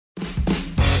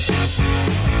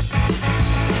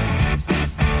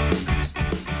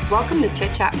Welcome to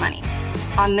Chit Chat Money.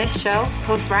 On this show,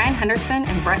 hosts Ryan Henderson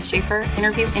and Brett Schaefer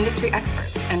interview industry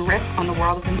experts and riff on the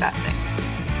world of investing.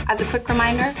 As a quick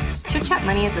reminder, Chit Chat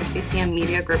Money is a CCM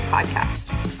Media Group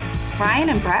podcast. Ryan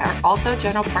and Brett are also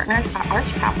general partners at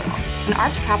Arch Capital, and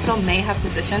Arch Capital may have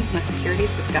positions in the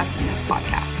securities discussed in this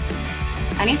podcast.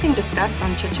 Anything discussed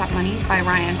on Chit Chat Money by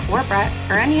Ryan or Brett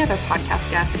or any other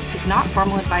podcast guests is not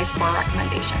formal advice or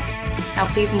recommendation. Now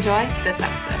please enjoy this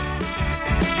episode.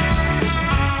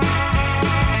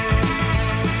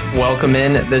 Welcome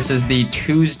in. This is the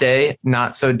Tuesday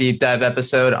Not So Deep Dive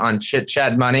episode on Chit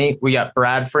Chat Money. We got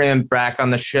Brad Freeman back on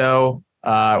the show.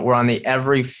 We're on the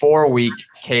every 4-week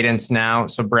cadence now.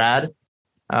 So Brad,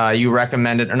 you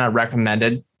recommended, or not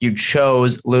recommended, you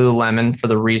chose Lululemon for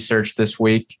the research this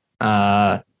week.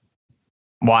 Why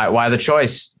the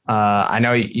choice? I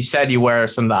know you said you wear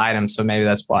some of the items, so maybe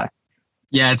that's why.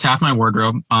 Yeah, it's half my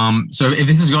wardrobe. So if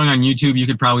this is going on YouTube, you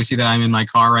could probably see that I'm in my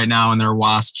car right now and there are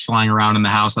wasps flying around in the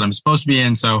house that I'm supposed to be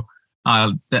in. So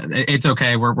it's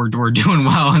okay. We're doing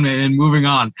well and moving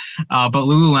on. But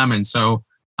Lululemon. So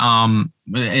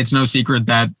it's no secret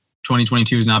that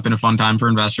 2022 has not been a fun time for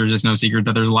investors. It's no secret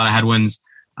that there's a lot of headwinds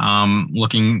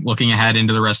looking ahead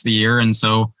into the rest of the year. And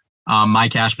so my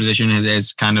cash position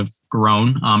has kind of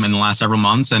grown in the last several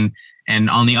months. And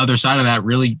on the other side of that,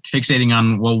 really fixating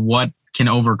on, well, what can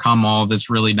overcome all this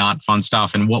really not fun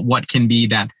stuff, and what can be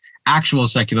that actual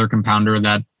secular compounder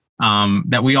that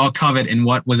we all covet, and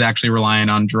what was actually reliant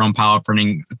on Jerome Powell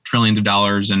printing trillions of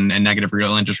dollars and negative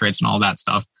real interest rates and all that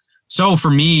stuff. So for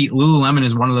me, Lululemon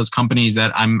is one of those companies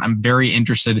that I'm very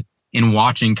interested in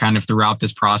watching kind of throughout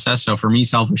this process. So for me,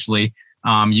 selfishly,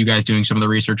 you guys doing some of the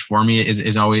research for me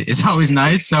is always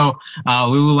nice. So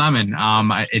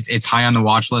Lululemon, it's high on the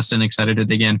watch list and excited to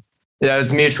dig in. Yeah,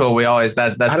 it's mutual. We always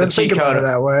that's the cheat code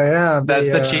that way. Yeah,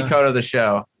 that's the cheat code of the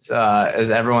show. As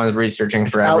everyone's researching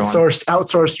for everyone.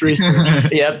 Outsourced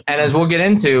research. Yep. And as we'll get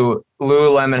into,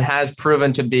 Lululemon has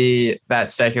proven to be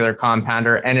that secular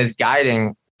compounder and is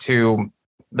guiding to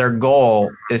their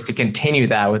goal is to continue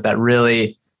that with that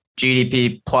really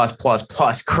GDP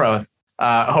plus growth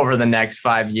over the next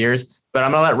 5 years. But I'm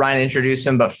going to let Ryan introduce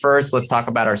him. But first, let's talk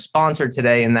about our sponsor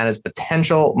today, and that is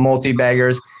Potential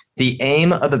Multi-Baggers. The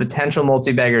aim of the Potential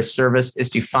Multi-Bagger service is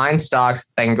to find stocks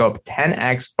that can go up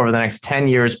 10x over the next 10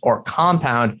 years or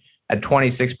compound at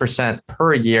 26%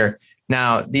 per year.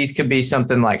 Now, these could be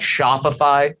something like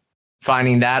Shopify,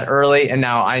 finding that early. And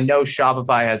now I know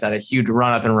Shopify has had a huge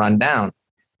run up and run down,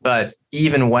 but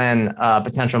even when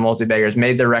Potential Multi-Baggers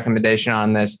made their recommendation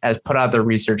on this, has put out their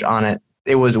research on it,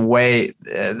 it was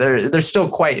they're still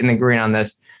quite in the green on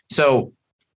this. So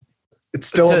it's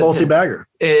still a multi-bagger.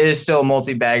 It is still a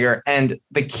multi-bagger. And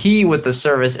the key with the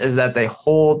service is that they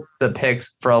hold the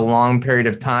picks for a long period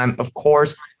of time. Of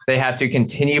course, they have to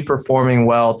continue performing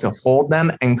well to hold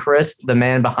them. And Chris, the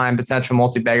man behind Potential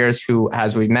Multi-Baggers, who,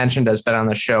 as we mentioned, has been on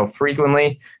the show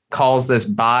frequently, calls this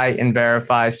buy and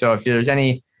verify. So if there's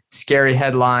any scary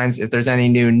headlines, if there's any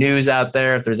new news out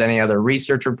there, if there's any other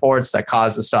research reports that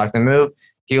cause the stock to move,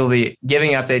 he'll be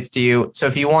giving updates to you. So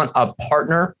if you want a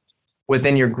partner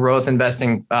within your growth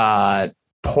investing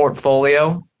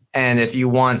portfolio, and if you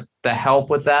want the help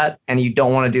with that and you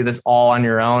don't want to do this all on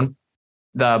your own,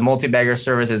 the multi-bagger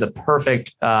service is a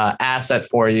perfect asset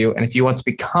for you. And if you want to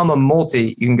become a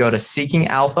multi, you can go to Seeking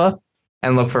Alpha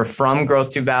and look for From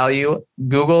Growth to Value,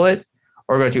 Google it,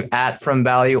 or go to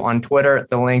 @FromValue on Twitter.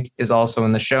 The link is also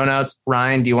in the show notes.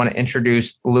 Ryan, do you want to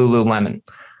introduce Lululemon?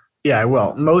 Yeah, I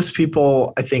will. Most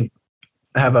people, I think,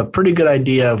 have a pretty good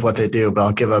idea of what they do, but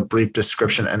I'll give a brief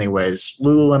description anyways.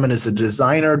 Lululemon is a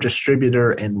designer,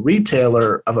 distributor, and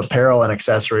retailer of apparel and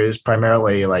accessories,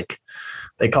 primarily like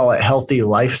they call it healthy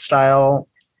lifestyle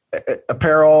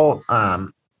apparel.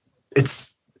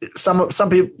 It's some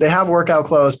people, they have workout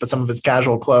clothes, but some of it's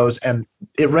casual clothes, and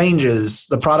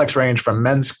the products range from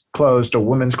men's clothes to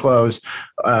women's clothes.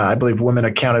 I believe women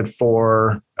accounted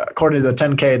for, according to the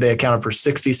 10K, they accounted for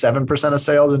 67% of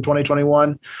sales in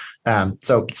 2021.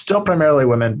 So still primarily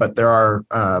women, but there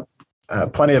are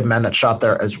plenty of men that shop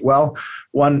there as well.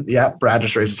 Brad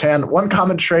just raised his hand. One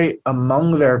common trait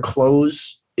among their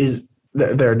clothes is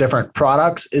their different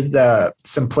products is the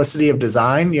simplicity of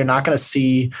design. You're not going to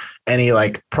see any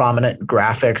like prominent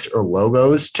graphics or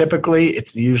logos. Typically,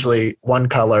 it's usually one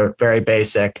color, very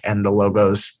basic, and the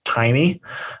logo's tiny.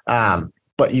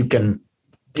 But you can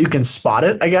spot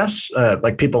it, I guess.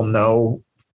 Like people know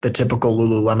the typical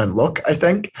Lululemon look, I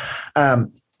think. And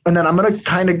then I'm going to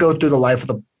kind of go through the life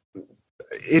of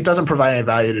it doesn't provide any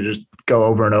value to just go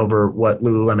over and over what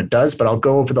Lululemon does, but I'll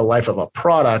go over the life of a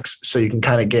product so you can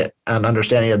kind of get an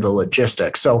understanding of the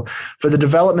logistics. So for the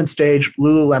development stage,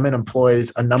 Lululemon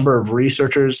employs a number of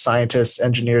researchers, scientists,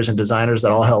 engineers, and designers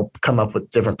that all help come up with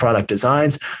different product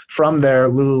designs. From there,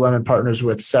 Lululemon partners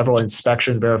with several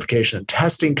inspection, verification, and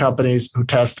testing companies who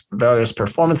test various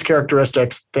performance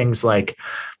characteristics, things like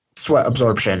sweat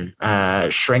absorption,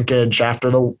 shrinkage after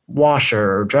the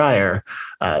washer or dryer,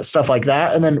 stuff like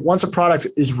that. And then once a product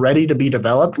is ready to be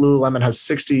developed, Lululemon has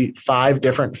 65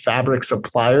 different fabric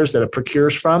suppliers that it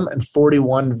procures from and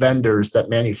 41 vendors that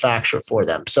manufacture for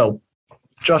them. So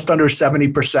just under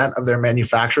 70% of their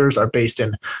manufacturers are based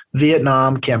in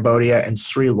Vietnam, Cambodia, and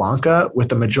Sri Lanka, with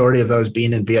the majority of those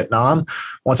being in Vietnam.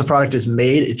 Once a product is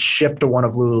made, it's shipped to one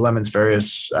of Lululemon's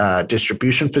various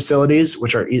distribution facilities,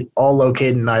 which are all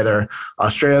located in either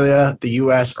Australia, the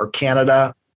US, or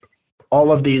Canada.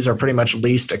 All of these are pretty much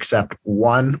leased except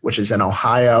one, which is in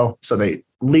Ohio. So they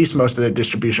lease most of their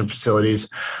distribution facilities.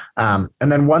 And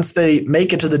then once they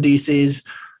make it to the DCs,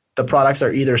 the products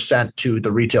are either sent to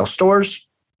the retail stores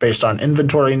based on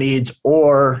inventory needs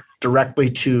or directly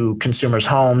to consumers'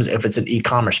 homes if it's an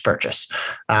e-commerce purchase.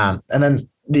 And then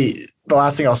the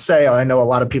last thing I'll say, I know a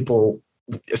lot of people,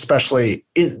 especially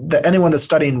anyone that's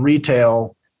studying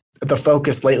retail, the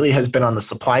focus lately has been on the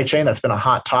supply chain. That's been a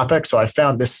hot topic. So I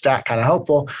found this stat kind of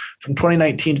helpful. From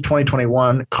 2019 to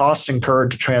 2021, costs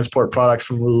incurred to transport products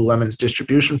from Lululemon's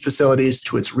distribution facilities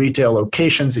to its retail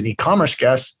locations and e-commerce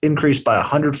guests increased by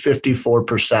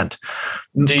 154%.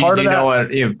 Do you know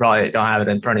what, you probably don't have it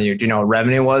in front of you. Do you know what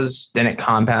revenue was? Didn't it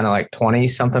compound at like 20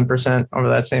 something percent over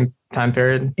that same time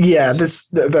period? Yeah,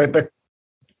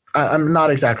 I'm not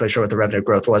exactly sure what the revenue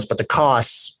growth was, but the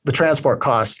transport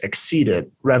costs exceeded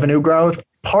revenue growth.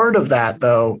 Part of that,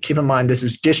 though, keep in mind, this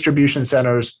is distribution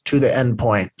centers to the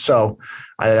endpoint. So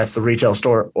either that's the retail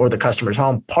store or the customer's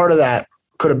home. Part of that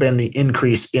could have been the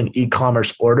increase in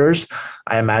e-commerce orders.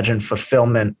 I imagine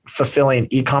fulfilling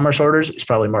e-commerce orders is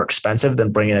probably more expensive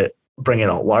than bringing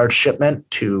a large shipment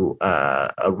to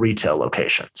a retail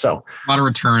location. So a lot of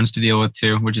returns to deal with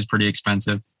too, which is pretty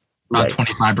expensive. About right.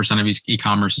 25% of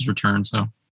e-commerce is returned. So,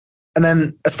 and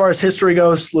then as far as history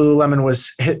goes, Lululemon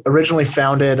was originally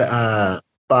founded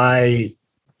by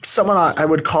someone I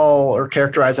would call or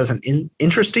characterize as an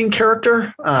interesting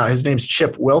character. His name's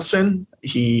Chip Wilson.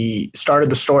 He started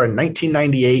the store in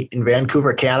 1998 in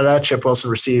Vancouver, Canada. Chip Wilson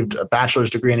received a bachelor's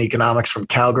degree in economics from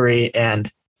Calgary, and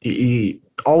he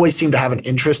always seemed to have an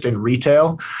interest in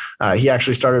retail. He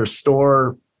actually started a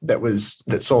store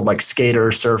that sold like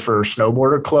skater, surfer,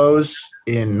 snowboarder clothes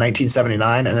in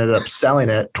 1979 and ended up selling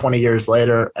it 20 years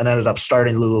later and ended up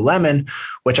starting Lululemon,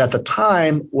 which at the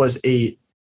time was a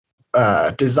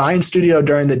design studio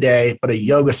during the day, but a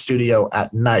yoga studio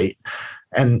at night.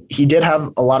 And he did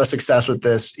have a lot of success with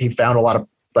this. He found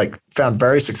found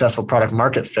very successful product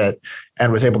market fit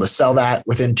and was able to sell that.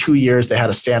 Within 2 years, they had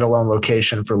a standalone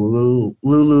location for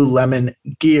Lululemon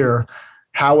gear.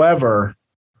 However,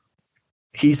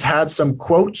 he's had some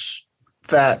quotes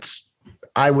that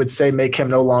I would say make him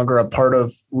no longer a part of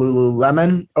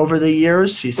Lululemon over the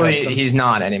years. He's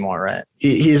not anymore, right?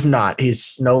 He's not.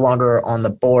 He's no longer on the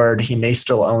board. He may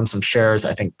still own some shares.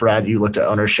 I think, Brad, you looked at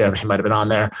ownership. He might have been on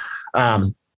there.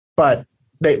 But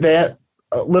they had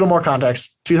a little more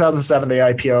context. 2007, they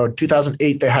IPO'd.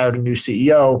 2008, they hired a new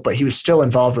CEO, but he was still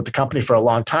involved with the company for a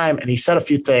long time. And he said a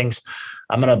few things.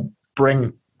 I'm going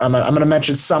to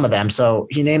mention some of them. So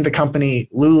he named the company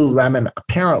Lululemon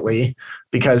apparently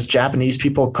because Japanese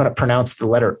people couldn't pronounce the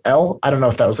letter L. I don't know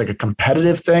if that was like a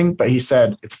competitive thing, but he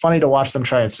said, it's funny to watch them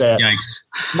try and say it.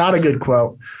 Yikes. Not a good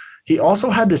quote. He also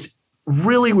had this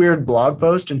really weird blog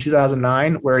post in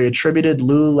 2009 where he attributed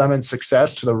Lululemon's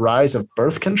success to the rise of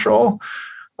birth control.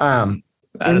 That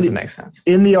doesn't make sense.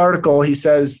 In the article, he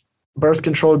says birth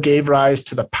control gave rise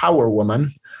to the power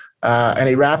woman. And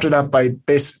he wrapped it up by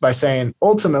saying,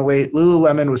 ultimately,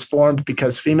 Lululemon was formed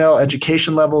because female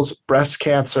education levels, breast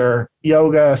cancer,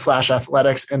 yoga /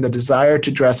 athletics, and the desire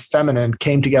to dress feminine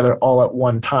came together all at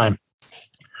one time.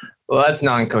 Well, that's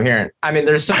non-coherent. I mean,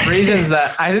 there's some reasons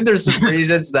that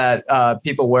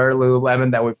people wear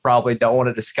Lululemon that we probably don't want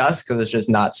to discuss because it's just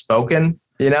not spoken,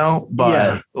 but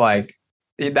those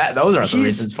aren't the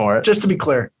reasons for it. Just to be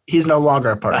clear, he's no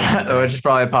longer a part of it. Which is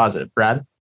probably a positive. Brad? I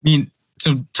mean,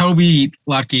 so Toby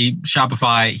Lutke,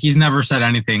 Shopify, he's never said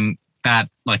anything that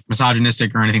like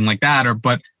misogynistic or anything like that,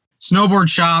 but snowboard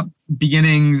shop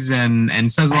beginnings and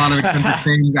says a lot of expensive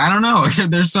things. I don't know.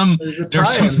 There's some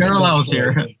parallels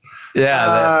here.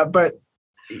 Yeah. But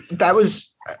that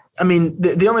was, I mean,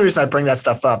 the only reason I bring that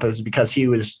stuff up is because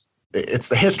it's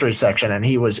the history section and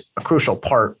he was a crucial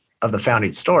part of the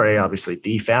founding story, obviously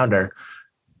the founder.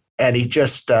 And he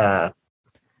just, I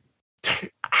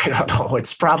don't know.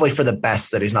 It's probably for the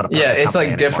best that he's not a part of the it's like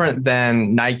company different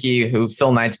than Nike, who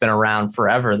Phil Knight's been around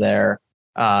forever there.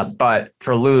 But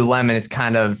for Lululemon, it's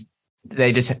kind of,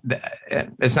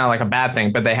 it's not like a bad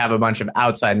thing, but they have a bunch of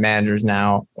outside managers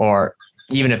now, or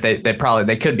even if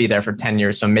they could be there for 10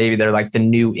 years. So maybe they're like the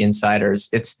new insiders.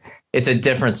 It's a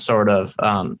different sort of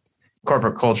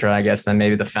corporate culture, I guess, than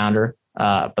maybe the founder.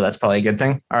 But that's probably a good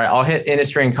thing. All right, I'll hit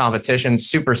industry and competition.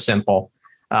 Super simple.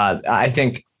 I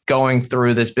think going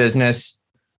through this business,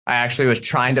 I actually was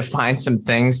trying to find some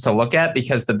things to look at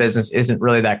because the business isn't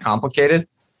really that complicated.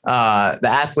 The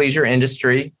athleisure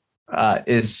industry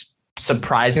is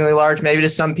surprisingly large, maybe to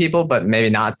some people, but maybe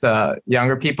not to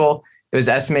younger people. It was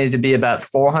estimated to be about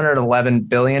 $411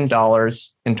 billion in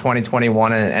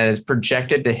 2021 and is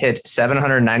projected to hit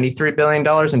 $793 billion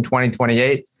in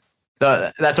 2028.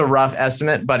 That's a rough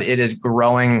estimate, but it is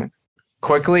growing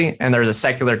quickly, and there's a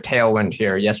secular tailwind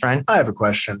here. Yes, Ryan? I have a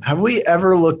question. Have we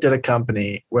ever looked at a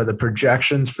company where the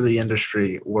projections for the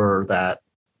industry were that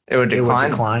it would decline? It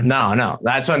would decline? No.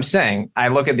 That's what I'm saying. I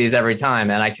look at these every time,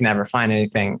 and I can never find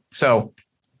anything. So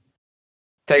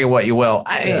take it what you will.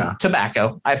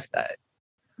 Tobacco.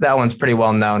 That one's pretty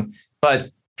well known. But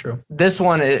true. This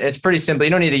one, it's pretty simple. You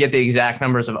don't need to get the exact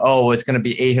numbers of, it's going to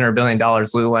be $800 billion.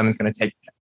 Lululemon's going to take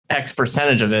X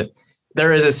percentage of it.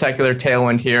 There is a secular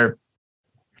tailwind here.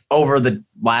 Over the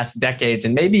last decades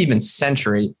and maybe even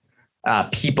century,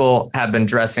 people have been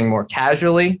dressing more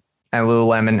casually, and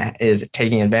Lululemon is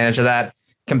taking advantage of that.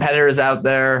 Competitors out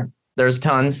there, there's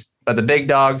tons, but the big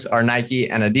dogs are Nike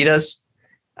and Adidas.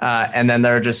 And then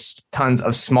there are just tons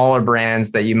of smaller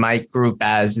brands that you might group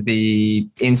as the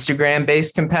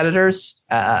Instagram-based competitors,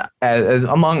 as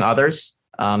among others.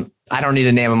 I don't need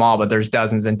to name them all, but there's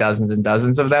dozens and dozens and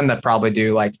dozens of them that probably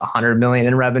do like 100 million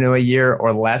in revenue a year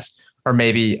or less, or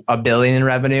maybe $1 billion in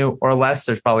revenue or less.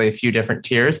 There's probably a few different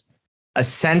tiers.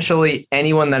 Essentially,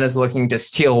 anyone that is looking to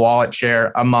steal wallet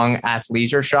share among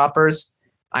athleisure shoppers,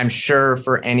 I'm sure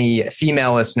for any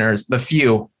female listeners, the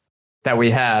few that we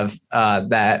have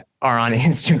that are on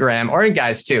Instagram, or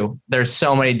guys too, there's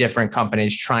so many different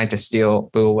companies trying to steal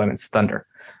Lululemon's thunder.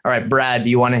 All right, Brad, do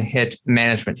you want to hit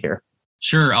management here?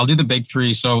 Sure, I'll do the big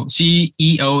three. So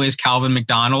CEO is Calvin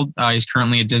McDonald. He's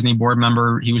currently a Disney board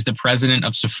member. He was the president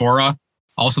of Sephora,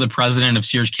 also the president of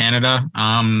Sears Canada.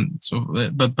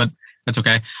 But that's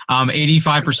okay.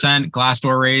 85%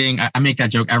 Glassdoor rating. I make that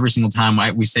joke every single time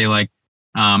we say like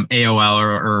AOL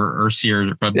or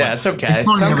Sears. But it's okay.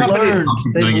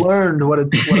 They've learned what a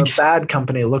bad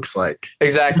company looks like.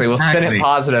 Exactly. We'll spin it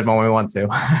positive when we want to.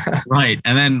 Right.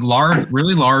 And then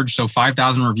really large. So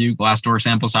 5,000 review Glassdoor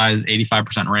sample size,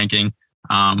 85% ranking.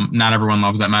 Not everyone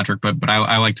loves that metric, but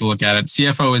I like to look at it.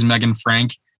 CFO is Megan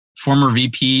Frank, former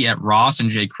VP at Ross and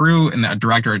J. Crew, and the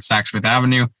director at Saks Fifth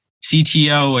Avenue.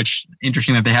 CTO, which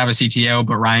interesting that they have a CTO,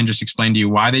 but Ryan just explained to you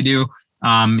why they do.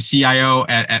 CIO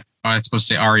at it's supposed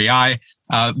to say REI,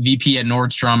 VP at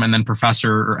Nordstrom, and then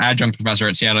professor or adjunct professor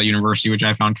at Seattle University, which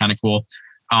I found kind of cool.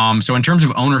 So in terms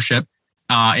of ownership,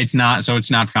 it's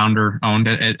not founder owned,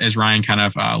 as Ryan kind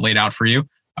of laid out for you.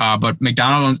 But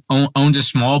McDonald owns a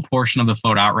small portion of the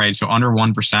float outright, so under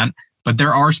 1%. But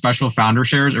there are special founder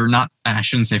shares, or not, I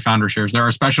shouldn't say founder shares. There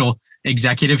are special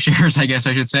executive shares, I guess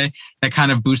I should say, that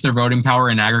kind of boost their voting power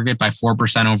in aggregate by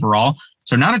 4% overall.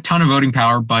 So not a ton of voting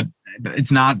power, but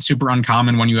it's not super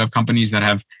uncommon when you have companies that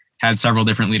have had several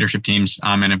different leadership teams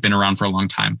and have been around for a long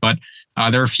time. But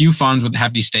there are a few funds with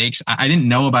hefty stakes. I didn't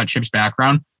know about Chip's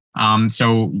background.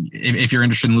 So if you're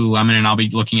interested in Lululemon, and I'll be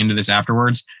looking into this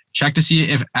afterwards, check to see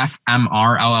if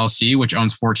FMR LLC, which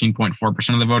owns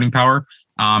 14.4% of the voting power,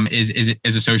 is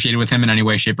associated with him in any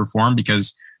way, shape, or form,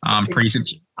 because I've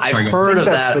heard of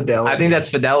that. Fidelity. I think that's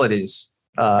Fidelity's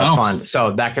fund.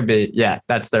 So that could be,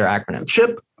 that's their acronym.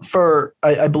 Chip,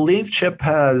 I believe Chip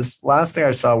has, last thing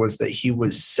I saw was that he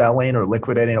was selling or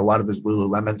liquidating a lot of his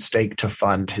Lululemon stake to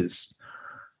fund his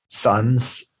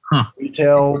son's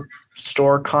retail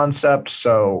store concept.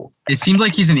 So it seems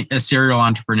like he's a serial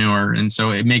entrepreneur. And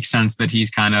so it makes sense that he's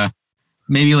kind of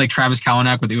maybe like Travis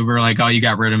Kalanick with Uber, like, oh, you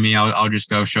got rid of me. I'll just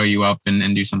go show you up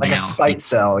and do something like else. A spite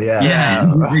sell. Yeah.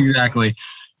 Yeah, exactly.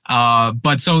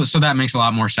 But so that makes a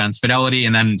lot more sense. Fidelity.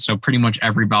 And then, so pretty much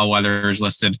every bellwether is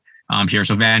listed here.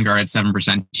 So Vanguard at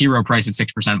 7%, T. Rowe Price at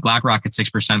 6%, BlackRock at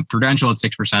 6%, Prudential at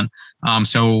 6%.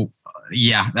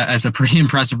 That's a pretty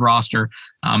impressive roster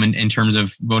in terms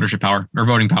of votership power or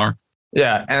voting power.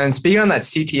 Yeah. And speaking on that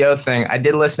CTO thing, I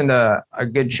did listen to a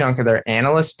good chunk of their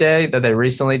analyst day that they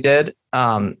recently did.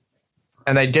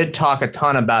 And they did talk a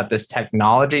ton about this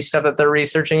technology stuff that they're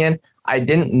researching in. I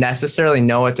didn't necessarily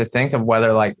know what to think of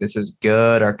whether like this is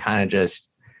good or kind of just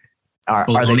are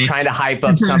they trying to hype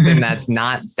up something that's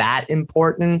not that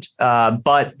important?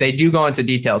 But they do go into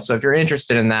details. So if you're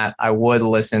interested in that, I would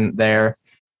listen there.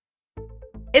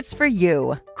 It's for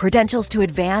you. Credentials to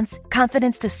advance,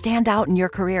 confidence to stand out in your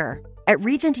career. At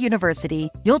Regent University,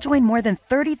 you'll join more than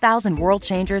 30,000 world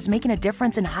changers making a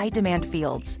difference in high-demand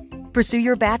fields. Pursue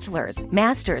your bachelor's,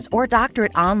 master's, or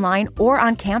doctorate online or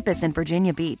on campus in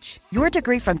Virginia Beach. Your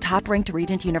degree from top-ranked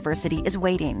Regent University is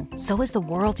waiting. So is the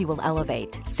world you will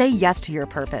elevate. Say yes to your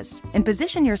purpose and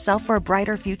position yourself for a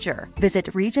brighter future.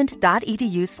 Visit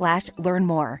regent.edu/learn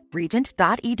more.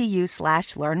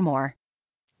 Regent.edu/learn more.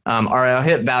 All right, I'll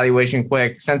hit valuation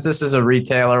quick. Since this is a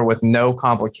retailer with no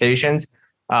complications,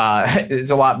 it's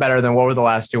a lot better than what were the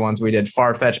last two ones we did,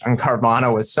 Farfetch and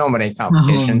Carvana, with so many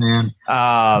complications.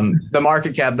 The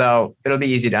market cap, though, it'll be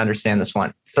easy to understand this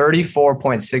one.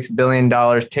 $34.6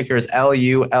 billion, ticker is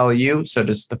LULU, so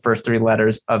just the first three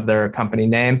letters of their company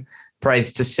name.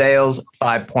 Price to sales,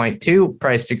 5.2.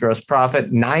 Price to gross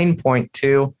profit,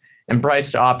 9.2. And price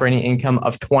to operating income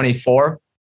of 24.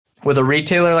 With a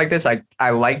retailer like this, I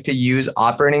like to use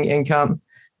operating income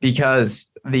because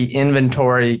the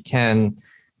inventory can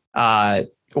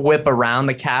whip around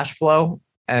the cash flow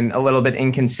and a little bit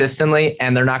inconsistently,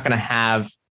 and they're not going to have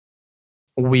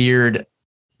weird.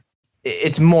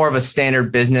 It's more of a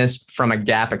standard business from a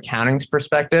GAAP accounting's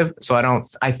perspective. So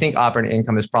I think operating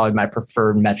income is probably my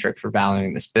preferred metric for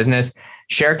valuing this business.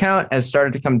 Share count has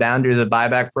started to come down due to the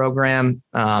buyback program.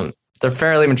 They're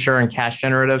fairly mature and cash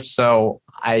generative, so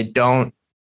I don't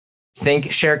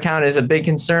think share count is a big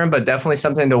concern, but definitely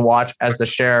something to watch as the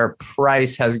share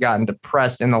price has gotten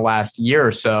depressed in the last year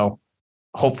or so.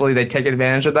 Hopefully they take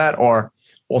advantage of that, or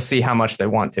we'll see how much they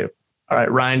want to. All right,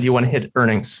 Ryan, do you want to hit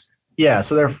earnings? Yeah,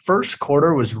 so their first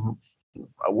quarter was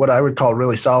what I would call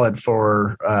really solid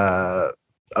for a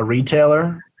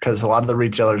retailer, because a lot of the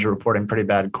retailers are reporting pretty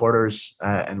bad quarters,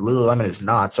 and Lululemon is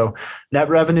not. So net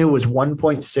revenue was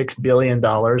 $1.6 billion.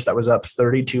 That was up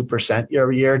 32% year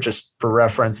over year. Just for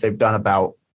reference, they've done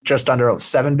about just under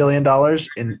 $7 billion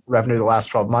in revenue the last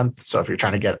 12 months. So if you're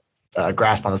trying to get a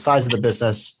grasp on the size of the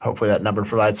business, hopefully that number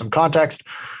provides some context.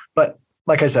 But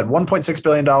like I said, $1.6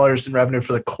 billion in revenue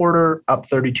for the quarter, up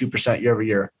 32% year over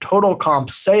year. Total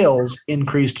comp sales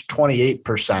increased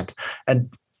 28%. And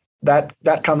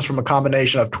that comes from a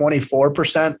combination of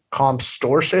 24% comp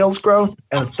store sales growth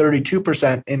and a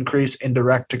 32% increase in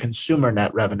direct-to-consumer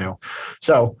net revenue.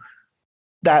 So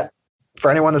that, for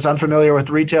anyone that's unfamiliar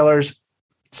with retailers,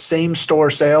 same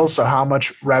store sales, so how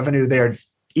much revenue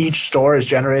each store is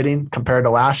generating compared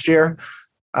to last year,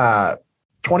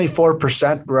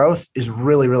 24% growth is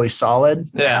really, really solid.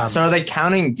 Yeah. So are they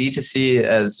counting D2C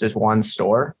as just one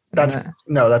store? That's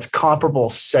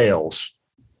comparable sales.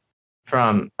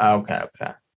 From okay.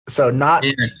 So not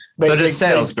just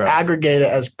sales growth. Aggregate it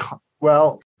as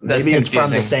well. That's maybe confusing. It's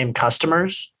from the same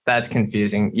customers. That's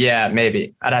confusing. Yeah,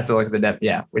 maybe I'd have to look at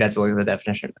the we'd have to look at the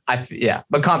definition.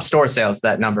 But comp store sales,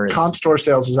 that number is comp store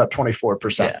sales was up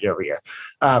 24% year over year.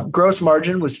 Gross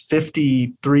margin was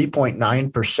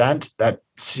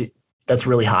 53.9%. That's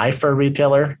really high for a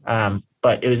retailer.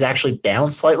 But it was actually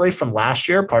down slightly from last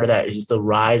year. Part of that is the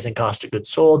rise in cost of goods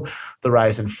sold, the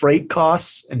rise in freight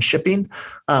costs and shipping.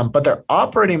 But their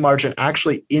operating margin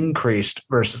actually increased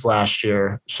versus last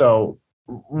year. So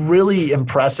really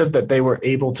impressive that they were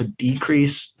able to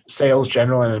decrease sales,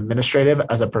 general, and administrative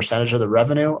as a percentage of the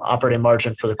revenue. Operating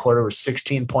margin for the quarter was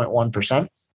 16.1%.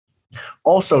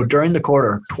 Also, during the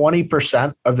quarter,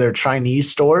 20% of their Chinese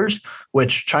stores,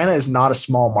 which China is not a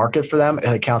small market for them, it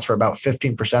accounts for about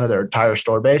 15% of their entire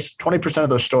store base. 20% of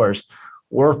those stores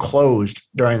were closed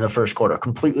during the first quarter,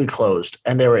 completely closed,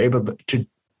 and they were able to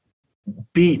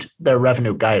beat their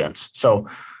revenue guidance. So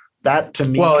that to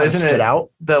me stood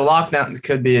out. The lockdown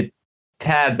could be a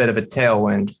tad bit of a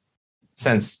tailwind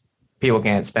since people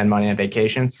can't spend money on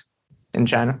vacations in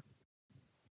China.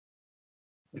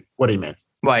 What do you mean?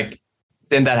 Like,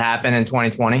 didn't that happen in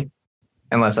 2020?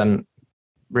 Unless I'm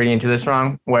reading into this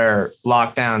wrong, where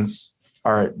lockdowns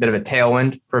are a bit of a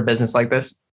tailwind for a business like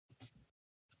this?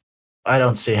 I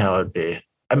don't see how it'd be.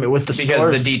 I mean, with the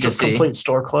stores, the D2C, complete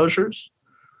store closures.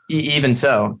 Even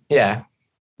so, yeah.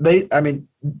 I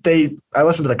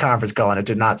listened to the conference call and it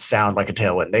did not sound like a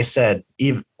tailwind. They said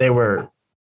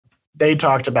they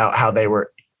talked about how they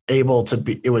were able to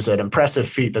be, it was an impressive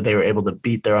feat that they were able to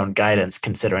beat their own guidance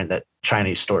considering that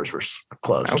Chinese stores were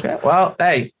closed. Okay. Well,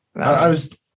 hey, I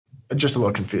was just a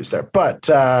little confused there, but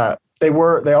They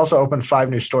also opened 5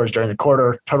 new stores during the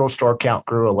quarter. Total store count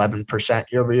grew 11%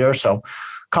 year over year. So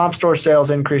comp store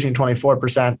sales increasing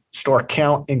 24%, store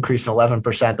count increasing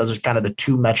 11%. Those are kind of the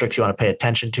 2 metrics you want to pay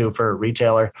attention to for a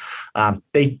retailer.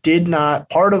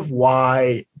 Part of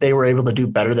why they were able to do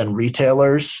better than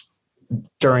retailers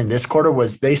during this quarter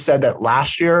was they said that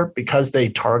last year, because they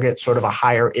target sort of a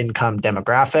higher income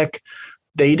demographic,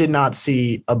 they did not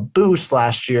see a boost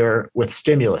last year with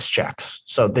stimulus checks.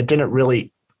 So they didn't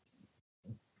really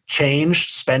change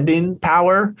spending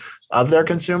power of their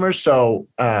consumers. So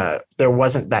there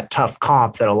wasn't that tough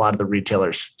comp that a lot of the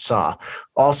retailers saw.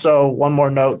 Also, one more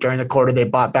note, during the quarter, they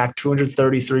bought back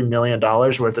 $233 million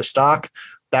worth of stock.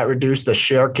 That reduced the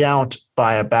share count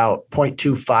by about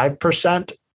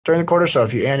 0.25% during the quarter. So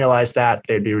if you annualize that,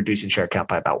 they'd be reducing share count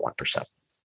by about 1%.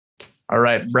 All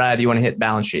right, Brad, you want to hit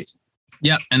balance sheets?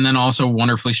 Yeah, and then also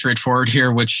wonderfully straightforward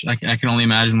here, which I can only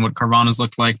imagine what Carvana's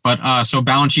looked like. But so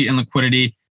balance sheet and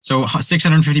liquidity. So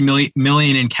 $650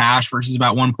 million in cash versus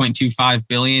about $1.25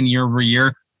 billion year over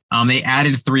year. They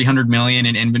added $300 million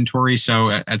in inventory, so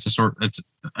it's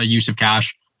a use of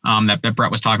cash that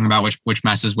Brett was talking about, which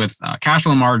messes with cash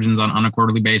flow margins on a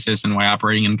quarterly basis, and why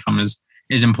operating income is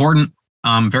important.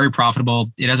 Very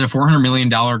profitable. It has a $400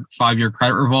 million 5-year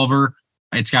credit revolver.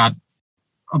 It's got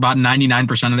about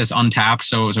 99% of this untapped,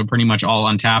 so pretty much all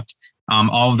untapped.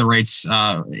 All of the rates with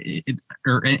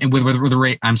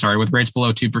rates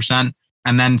below 2%.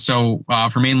 And then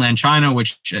for mainland China,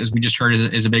 which, as we just heard,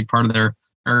 is a big part of their,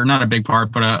 or not a big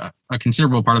part, but a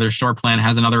considerable part of their store plan,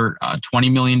 has another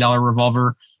 $20 million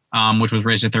revolver, which was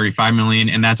raised to $35 million,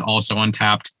 and that's also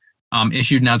untapped.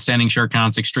 Issued and outstanding share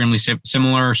counts extremely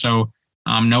similar, so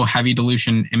no heavy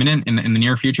dilution imminent in the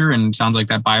near future, and sounds like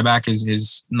that buyback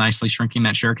is nicely shrinking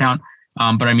that share count.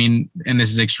 But I mean, and this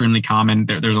is extremely common,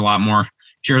 there's a lot more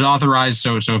shares authorized.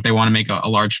 So if they want to make a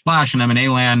large splash in M&A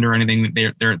land or anything,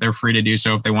 they're free to do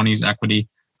so if they want to use equity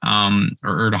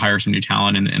or to hire some new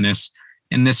talent in this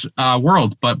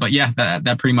world. But yeah,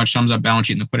 that pretty much sums up balance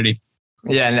sheet and liquidity.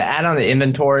 Yeah, and to add on the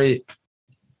inventory,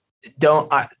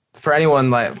 for anyone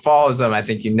that follows them, I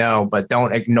think but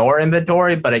don't ignore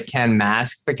inventory, but it can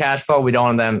mask the cash flow. We don't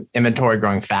want them inventory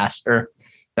growing faster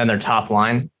than their top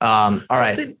line. All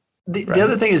right. The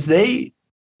other thing is they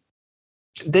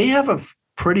have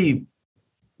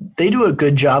they do a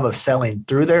good job of selling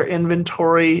through their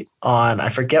inventory on, I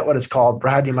forget what it's called.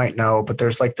 Brad, you might know, but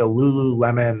there's like the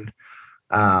Lululemon,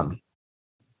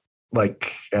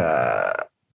 like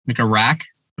a rack.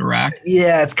 The rack.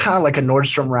 Yeah, it's kind of like a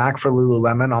Nordstrom rack for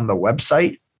Lululemon on the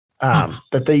website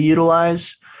that they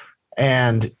utilize,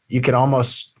 and you can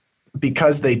almost,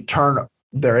 because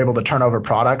they're able to turn over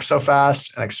products so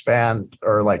fast and expand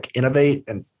or like innovate,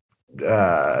 and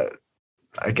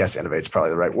I guess innovate is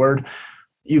probably the right word.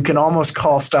 You can almost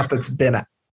call stuff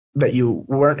that you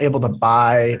weren't able to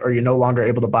buy, or you're no longer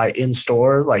able to buy in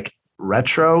store, like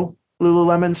retro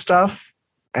Lululemon stuff,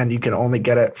 and you can only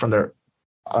get it from their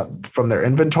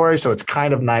inventory. So it's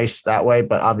kind of nice that way.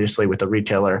 But obviously with a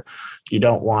retailer, you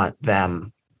don't want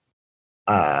them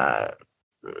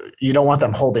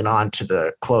holding on to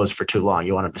the clothes for too long.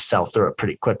 You want them to sell through it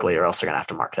pretty quickly, or else they're going to have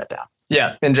to mark that down.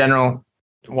 Yeah. In general,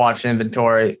 watch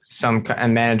inventory.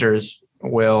 And managers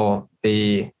will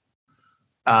be,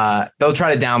 they'll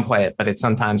try to downplay it, but it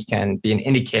sometimes can be an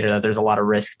indicator that there's a lot of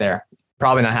risk there.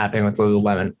 Probably not happening with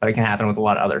Lululemon, but it can happen with a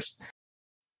lot of others.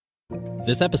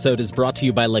 This episode is brought to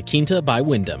you by La Quinta by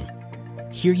Wyndham.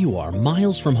 Here you are,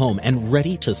 miles from home and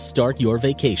ready to start your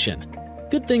vacation.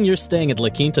 Good thing you're staying at La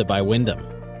Quinta by Wyndham.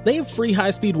 They have free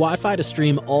high-speed Wi-Fi to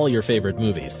stream all your favorite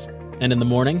movies. And in the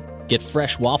morning, get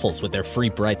fresh waffles with their free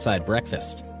Bright Side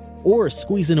breakfast. Or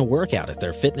squeeze in a workout at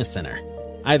their fitness center.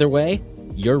 Either way,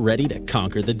 you're ready to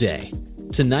conquer the day.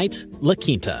 Tonight, La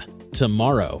Quinta.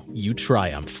 Tomorrow, you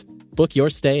triumph. Book your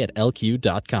stay at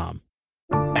lq.com.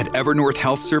 At Evernorth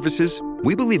Health Services,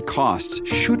 we believe costs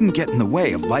shouldn't get in the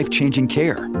way of life-changing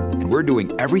care, and we're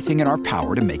doing everything in our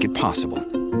power to make it possible.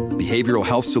 Behavioral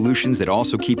health solutions that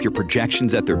also keep your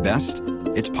projections at their best?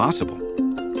 It's possible.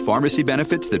 Pharmacy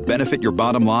benefits that benefit your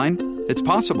bottom line? It's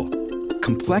possible.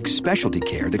 Complex specialty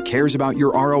care that cares about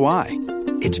your ROI?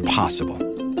 It's possible.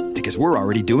 Because we're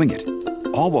already doing it.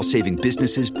 All while saving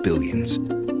businesses billions.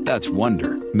 That's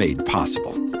Wonder made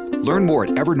possible. Learn more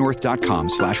at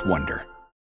evernorth.com/wonder.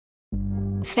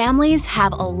 Families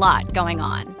have a lot going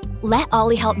on. Let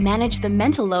Ollie help manage the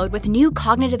mental load with new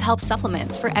cognitive help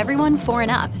supplements for everyone 4 and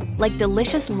up, like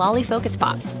delicious Lolly Focus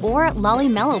Pops or Lolly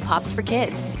Mellow Pops for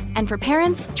kids. And for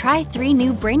parents, try 3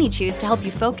 new Brainy Chews to help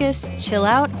you focus, chill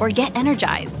out, or get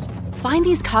energized. Find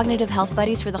these cognitive health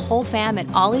buddies for the whole fam at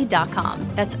ollie.com.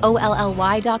 That's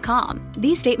OLLY.com.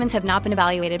 These statements have not been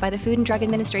evaluated by the Food and Drug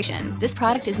Administration. This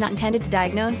product is not intended to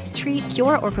diagnose, treat,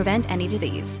 cure, or prevent any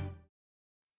disease.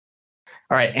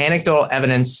 All right, anecdotal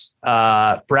evidence.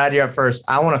 Brad, you're up first.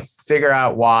 I want to figure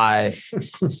out why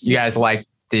you guys like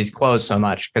these clothes so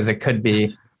much, because it could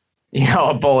be,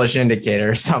 a bullish indicator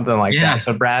or something like that.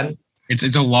 So, Brad,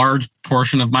 it's a large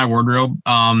portion of my wardrobe.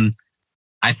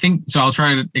 I think so. I'll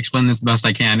try to explain this the best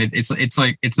I can. It's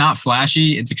like it's not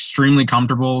flashy. It's extremely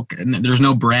comfortable. There's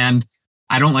no brand.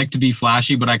 I don't like to be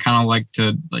flashy, but I kind of like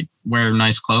to wear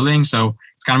nice clothing. So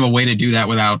it's kind of a way to do that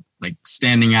without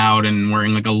standing out and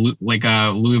wearing like a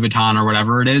Louis Vuitton or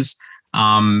whatever it is.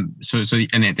 It's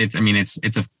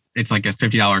like a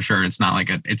 $50 shirt. It's not like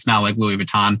Louis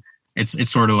Vuitton. It's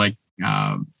sort of like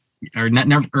I'm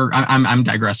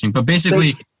digressing, but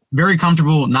basically very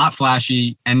comfortable, not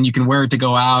flashy, and you can wear it to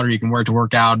go out or you can wear it to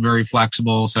work out. Very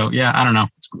flexible. So yeah, I don't know.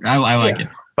 I like it.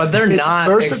 But they're not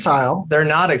versatile. They're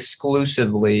not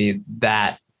exclusively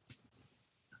that,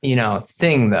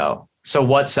 thing though. So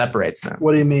what separates them?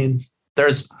 What do you mean?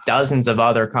 There's dozens of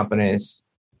other companies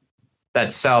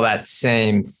that sell that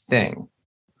same thing.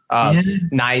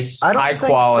 Nice, high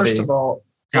quality. First of all,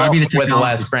 with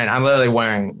less brand. I'm literally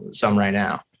wearing some right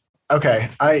now. Okay.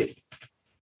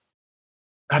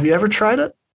 Have you ever tried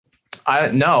it?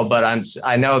 No, but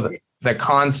I know that the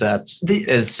concept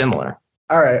is similar.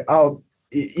 All right.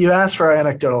 You asked for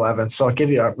anecdotal evidence, so I'll give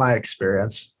you my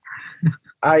experience.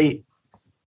 I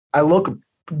look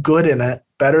good in it,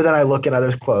 better than I look in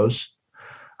other clothes.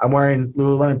 I'm wearing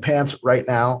Lululemon pants right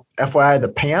now. FYI, the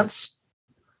pants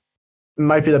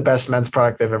might be the best men's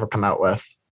product they've ever come out with.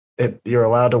 You're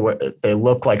allowed to wear. They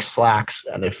look like slacks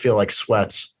and they feel like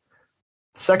sweats.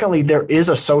 Secondly, there is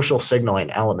a social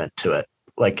signaling element to it.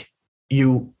 Let's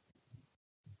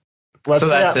say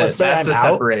that's the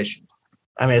separation.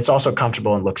 I mean, it's also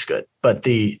comfortable and looks good. But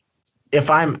if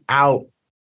I'm out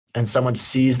and someone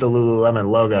sees the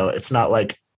Lululemon logo, it's not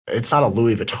a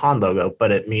Louis Vuitton logo,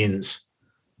 but it means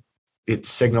it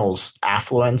signals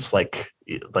affluence, like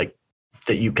that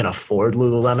you can afford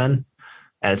Lululemon.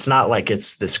 And it's not like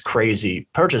it's this crazy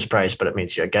purchase price, but it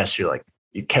means I guess you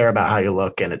care about how you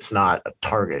look, and it's not a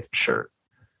Target shirt.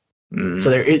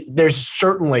 So there's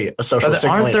certainly a social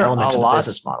signaling element to the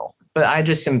business model. But I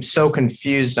just am so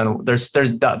confused on there's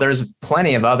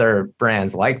plenty of other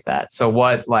brands like that. So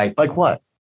what like what?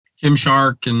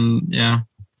 Gymshark and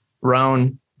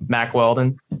Rhone, Mack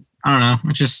Weldon. I don't know.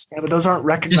 It's just but those aren't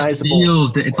recognizable.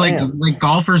 It's like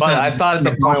golfers. But I thought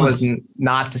the point was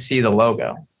not to see the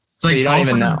logo. It's like you don't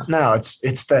even know. No, it's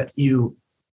that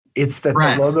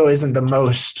the logo isn't the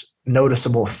most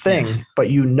noticeable thing, but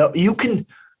you can.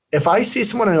 If I see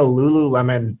someone in a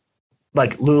Lululemon,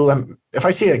 if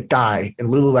I see a guy in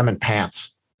Lululemon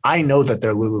pants, I know that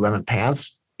they're Lululemon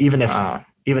pants, even if I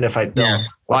don't. Yeah.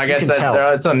 Well, I guess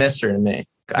it's a mystery to me.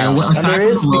 There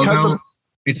is because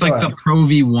it's like the Pro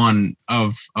V1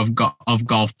 of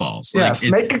golf balls. Yes,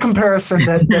 make a comparison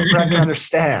that Brett can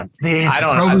understand. I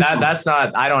don't know.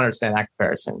 I don't understand that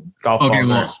comparison. Golf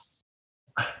balls.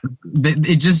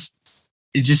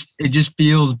 It just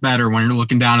feels better when you're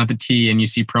looking down at the tee and you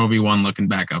see Pro V1 looking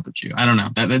back up at you. I don't know.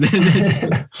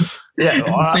 Yeah,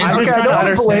 I'm trying to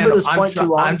understand this point too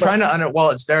long. I'm trying to well,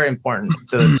 it's very important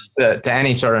to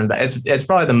any sort of it's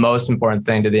probably the most important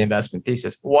thing to the investment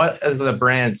thesis. What is the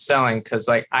brand selling? Because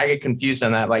I get confused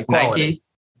on that. Like quality. Nike.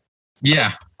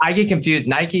 Yeah. I get confused.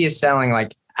 Nike is selling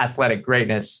athletic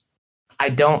greatness. I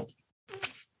get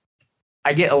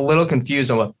a little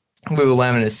confused on what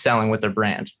Lululemon is selling with their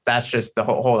brand. That's just the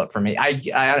whole hold up for me.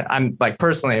 I'm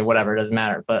personally, whatever, it doesn't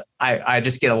matter, but I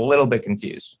just get a little bit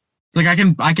confused. It's like I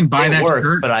can buy that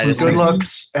shirt, but I just good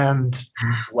looks and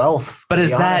wealth. But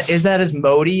is that as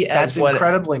mody as that's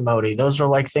incredibly mody? Those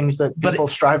are things that people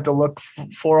strive to look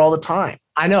for all the time.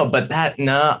 I know, but I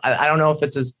don't know if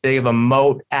it's as big of a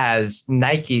moat as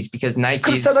Nike's, because Nike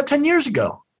could have said that 10 years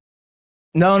ago.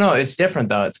 No, it's different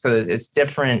though. It's because it's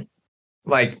different.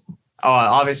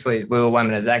 Obviously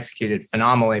Lululemon has executed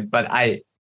phenomenally, but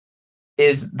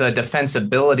is the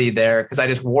defensibility there? Because I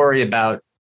just worry about.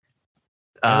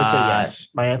 I would say yes.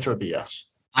 My answer would be yes.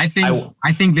 I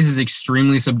think this is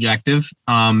extremely subjective,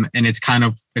 and it's kind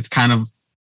of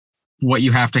what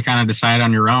you have to kind of decide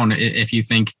on your own if you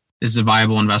think this is a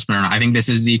viable investment or not. I think this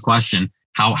is the question: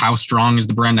 how strong is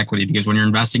the brand equity? Because when you're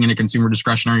investing in a consumer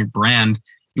discretionary brand,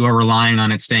 you are relying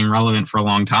on it staying relevant for a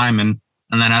long time, and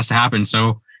that has to happen.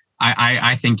 So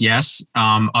I think yes.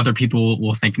 Other people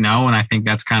will think no, and I think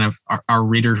that's kind of our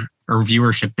reader or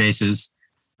viewership base's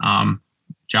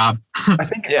job. I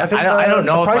think I don't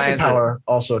know. The pricing power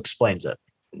also explains it.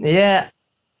 Yeah.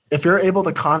 If you're able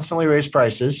to constantly raise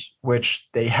prices, which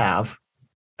they have,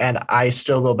 and I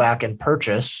still go back and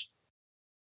purchase,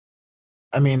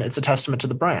 I mean, it's a testament to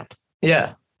the brand.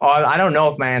 Yeah. I don't know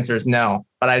if my answer is no,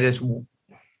 but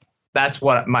that's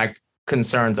what my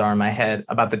concerns are in my head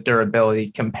about the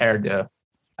durability compared to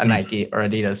a Nike or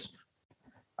Adidas.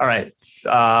 All right.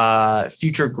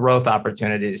 Future growth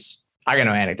opportunities. I got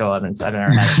no anecdotal evidence. I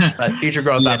don't know. But future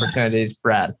growth opportunities,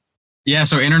 Brad. Yeah.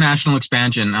 So international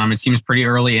expansion. It seems pretty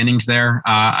early innings there.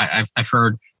 I've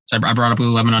heard, so I brought up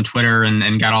Lululemon on Twitter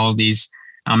and got all of these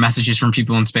messages from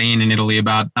people in Spain and Italy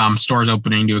about stores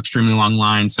opening to extremely long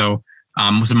lines. So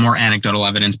some more anecdotal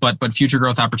evidence, but future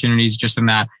growth opportunities just in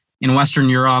that in Western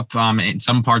Europe, in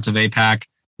some parts of APAC,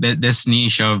 this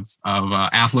niche of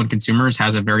affluent consumers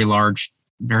has a very large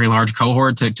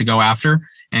cohort to go after.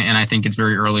 And I think it's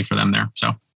very early for them there.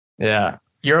 So, yeah,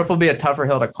 Europe will be a tougher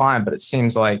hill to climb, but it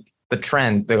seems like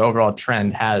the overall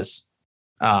trend has,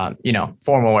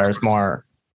 formal wear is more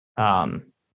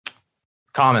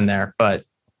common there, but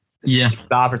the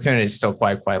opportunity is still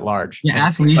quite large. Yeah,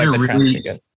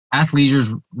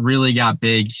 athleisure's really got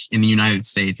big in the United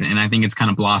States, and I think it's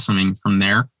kind of blossoming from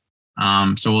there.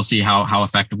 So we'll see how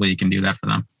effectively you can do that for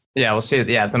them. Yeah, we'll see.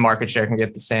 Yeah, if the market share can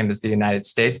get the same as the United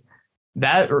States.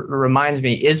 That reminds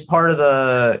me, is part of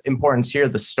the importance here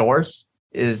the stores?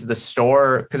 Is the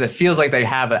store, because it feels like they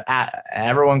have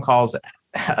everyone calls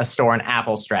a store an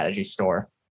Apple strategy store.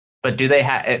 But do they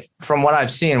have, from what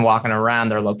I've seen walking around,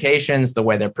 their locations, the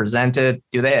way they're presented,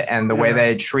 and the way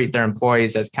they treat their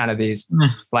employees as kind of these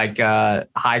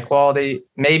high quality?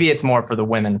 Maybe it's more for the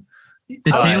women.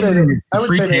 The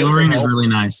free tailoring is really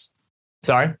nice.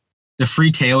 Sorry? The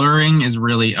free tailoring is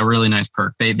really a really nice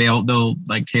perk. They'll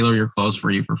like tailor your clothes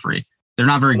for you for free. They're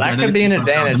not very good. That could be an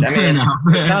advantage. I mean,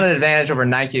 it's not an advantage over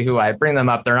Nike, who I bring them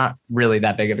up. They're not really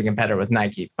that big of a competitor with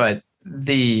Nike, but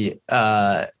it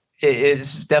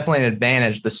is definitely an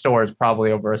advantage. The store is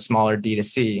probably over a smaller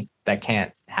D2C that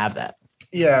can't have that.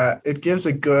 Yeah, it gives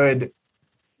a good,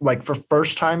 for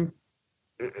first time,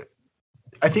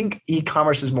 I think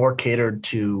e-commerce is more catered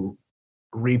to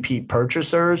repeat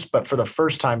purchasers, but for the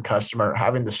first time customer,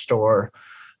 having the store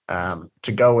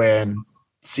to go in,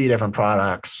 see different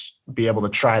products, be able to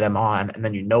try them on, and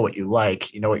then what you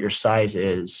like, what your size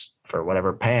is for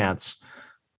whatever pants.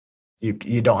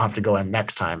 You don't have to go in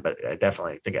next time, but I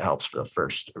definitely think it helps for the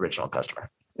first original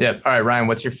customer. Yeah. All right, Ryan,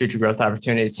 what's your future growth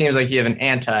opportunity? It seems like you have an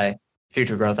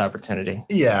anti-future growth opportunity.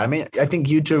 Yeah. I mean, I think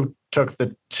you two took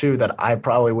the two that I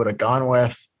probably would have gone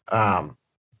with. I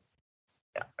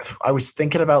was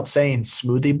thinking about saying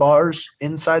smoothie bars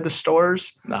inside the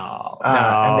stores. No.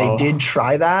 And they did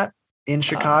try that in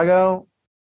Chicago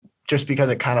just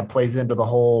because it kind of plays into the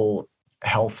whole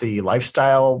healthy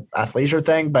lifestyle athleisure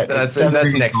thing, but let's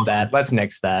nix that. Let's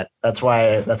nix that. That's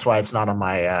why it's not on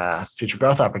my future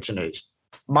growth opportunities.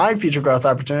 My future growth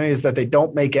opportunity is that they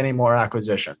don't make any more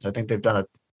acquisitions. I think they've done a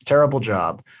terrible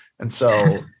job, and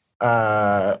so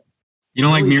you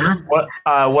don't like Mirror?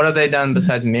 What have they done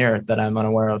besides Mirror that I'm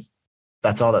unaware of?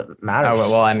 That's all that matters.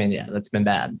 Oh, well, I mean, yeah, that's been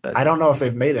bad. But I don't know if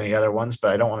they've made any other ones,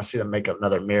 but I don't want to see them make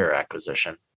another Mirror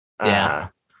acquisition. Yeah.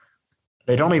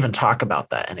 They don't even talk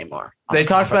about that anymore. They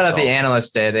talked about it at the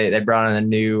analyst day. They brought in a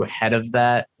new head of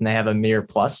that, and they have a Mirror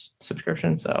Plus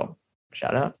subscription. So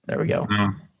shout out. There we go.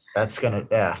 Mm. That's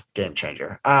game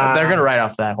changer. They're gonna write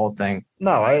off that whole thing.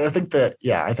 No, I think that.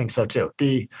 Yeah, I think so too.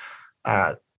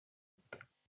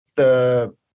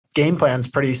 The game plan's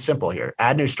pretty simple here.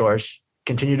 Add new stores.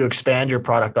 Continue to expand your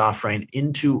product offering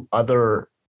into other.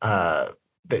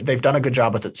 They've done a good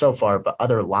job with it so far, but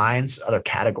other lines, other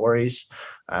categories.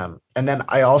 And then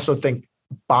I also think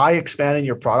by expanding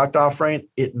your product offering,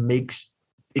 it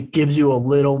gives you a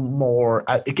little more,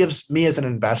 it gives me as an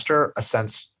investor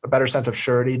a better sense of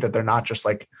surety that they're not just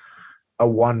like a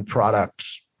one product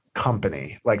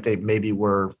company like they maybe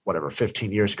were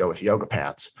 15 years ago with yoga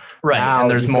pants. Right. Now,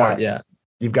 and there's more.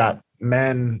 You've got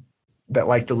men that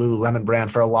like the Lululemon brand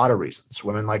for a lot of reasons.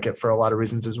 Women like it for a lot of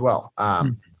reasons as well.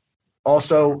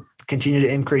 Also, continue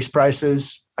to increase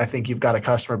prices. I think you've got a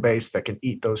customer base that can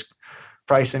eat those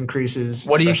price increases.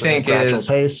 What do you think is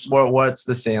pace. What's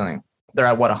the ceiling? They're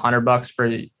at what, $100 for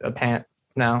a pant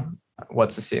now?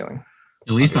 What's the ceiling?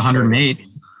 At least 108.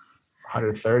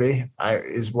 130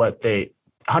 is what they.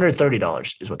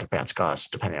 $130 is what their pants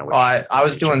cost, depending on which. I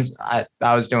was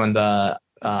doing the.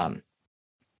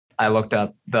 I looked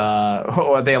up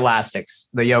the elastics,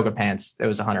 the yoga pants. It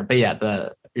was 100, but yeah,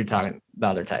 you're talking the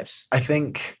other types. I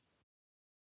think.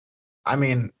 I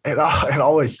mean, it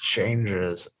always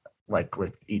changes like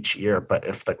with each year, but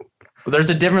there's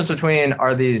a difference between,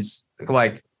 are these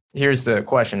here's the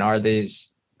question, are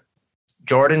these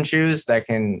Jordan shoes that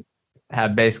can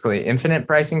have basically infinite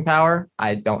pricing power?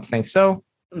 I don't think so.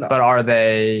 No. But are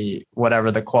they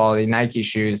whatever the quality Nike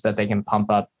shoes that they can pump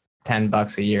up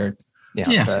 $10 a year, to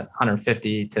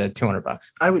 150 to $200?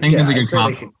 I would think I'd say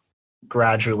they can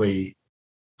gradually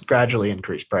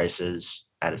increase prices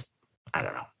at I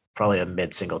don't know, probably a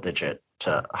mid-single digit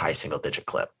to high single digit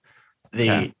clip.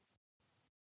 The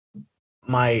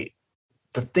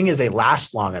thing is, they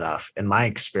last long enough, in my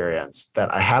experience,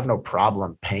 that I have no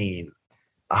problem paying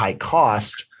a high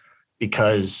cost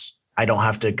because I don't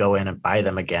have to go in and buy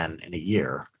them again in a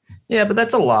year. Yeah, but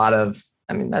that's a lot of,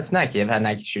 that's Nike. I've had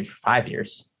Nike shoes for 5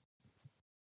 years.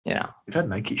 You've had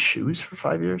Nike shoes for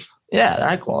 5 years? Yeah, they're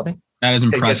high quality. That is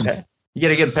impressive. You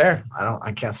get a good pair.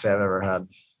 I can't say I've ever had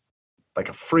like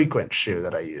a frequent shoe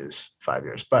that I use 5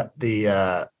 years, but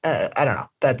I don't know.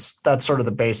 That's sort of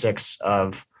the basics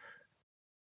of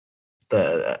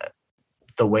the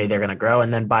way they're going to grow,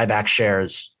 and then buy back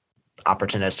shares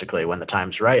opportunistically when the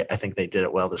time's right. I think they did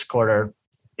it well this quarter.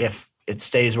 If it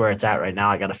stays where it's at right now,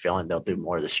 I got a feeling they'll do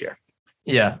more this year.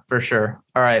 Yeah, for sure.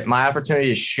 All right. My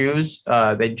opportunity is shoes.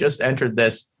 They just entered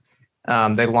this.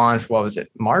 They launched, what was it?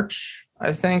 March,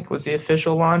 I think was the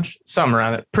official launch. Somewhere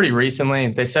around it, pretty recently.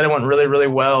 They said it went really, really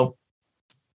well.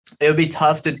 It would be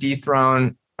tough to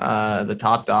dethrone the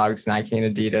top dogs, Nike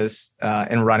and Adidas,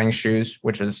 in running shoes,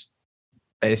 which is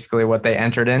basically what they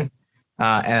entered in,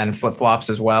 and flip-flops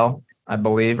as well, I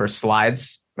believe, or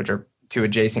slides, which are two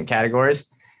adjacent categories.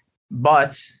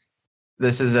 But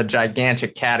this is a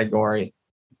gigantic category.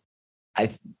 I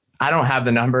don't have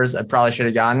the numbers. I probably should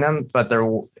have gotten them, but their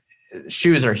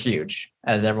shoes are huge,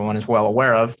 as everyone is well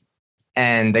aware of.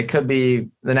 And they could be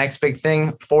the next big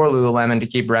thing for Lululemon to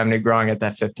keep revenue growing at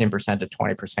that 15% to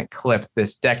 20% clip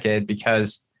this decade,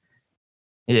 because,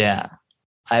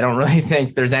 I don't really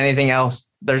think there's anything else.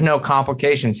 There's no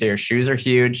complications here. Shoes are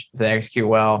huge. If they execute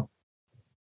well,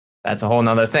 that's a whole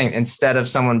nother thing. Instead of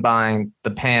someone buying the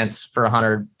pants for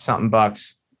 $100-something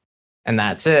and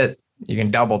that's it, you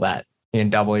can double that. You can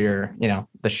double your,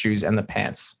 the shoes and the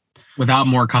pants without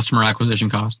more customer acquisition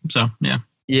cost. So, yeah.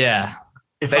 Yeah.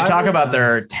 They talk about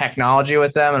their technology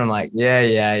with them, and I'm like,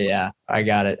 yeah, I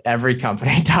got it. Every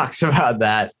company talks about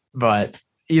that, but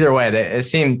either way,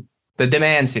 the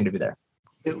demand seemed to be there.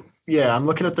 I'm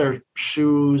looking at their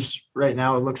shoes right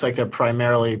now. It looks like they're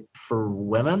primarily for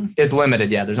women. It's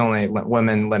limited. Yeah. There's only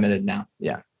women limited now.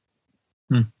 Yeah.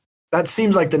 That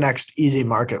seems like the next easy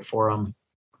market for them,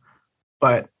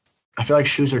 but I feel like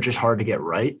shoes are just hard to get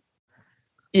right.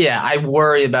 Yeah. I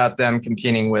worry about them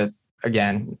competing with,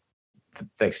 again,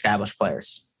 the established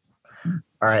players. All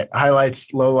right.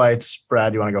 Highlights, lowlights.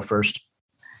 Brad, you want to go first?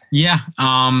 Yeah.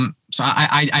 So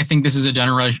I think this is a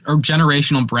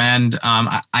generational brand.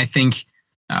 I think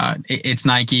it's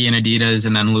Nike and Adidas,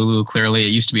 and then Lulu. Clearly,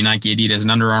 it used to be Nike, Adidas,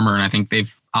 and Under Armour, and I think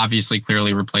they've obviously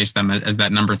clearly replaced them as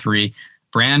that number 3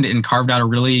 brand and carved out a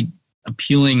really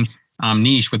appealing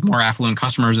niche with more affluent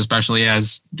customers, especially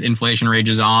as inflation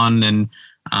rages on and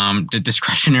the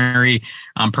discretionary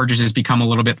purchases become a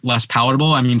little bit less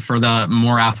palatable. I mean, for the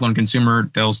more affluent consumer,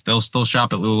 they'll still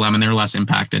shop at Lululemon. They're less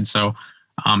impacted. So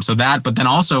that, but then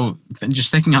also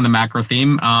just thinking on the macro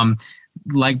theme,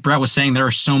 like Brett was saying, there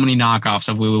are so many knockoffs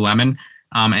of Lululemon,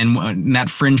 and that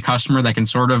fringe customer that can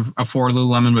sort of afford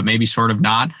Lululemon, but maybe sort of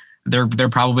not. They're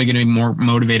probably going to be more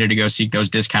motivated to go seek those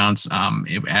discounts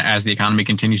as the economy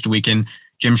continues to weaken.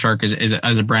 Gymshark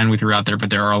is a brand we threw out there, but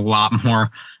there are a lot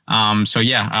more.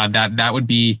 That would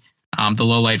be the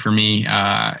low light for me.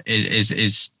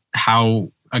 Is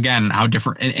how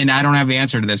different, and I don't have the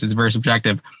answer to this. It's very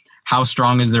subjective. How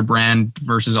strong is their brand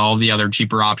versus all the other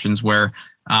cheaper options where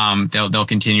they'll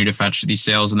continue to fetch these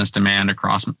sales and this demand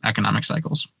across economic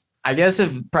cycles? I guess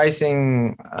if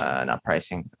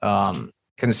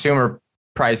consumer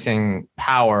pricing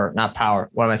power, not power.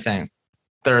 What am I saying?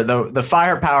 The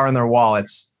firepower in their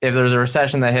wallets. If there's a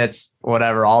recession that hits,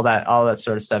 whatever, all that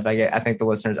sort of stuff. I think the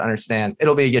listeners understand.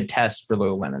 It'll be a good test for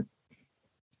Lululemon.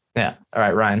 Yeah. All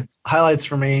right, Ryan. Highlights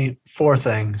for me: 4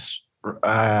 things.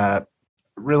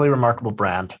 Really remarkable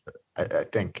brand. I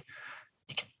think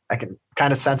I can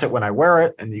kind of sense it when I wear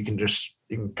it, and you can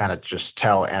kind of just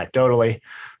tell anecdotally.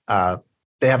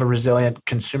 They have a resilient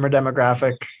consumer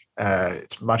demographic.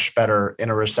 It's much better in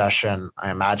a recession,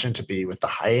 I imagine, to be with the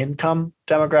high income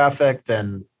demographic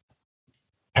than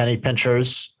penny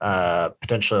pinchers.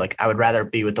 Potentially, like I would rather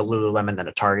be with the Lululemon than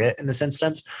a Target in this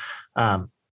instance.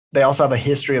 They also have a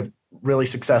history of really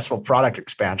successful product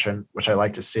expansion, which I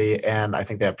like to see, and I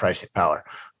think they have pricing power.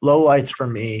 Lowlights for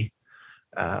me,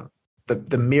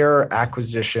 the Mirror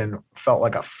acquisition felt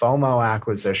like a FOMO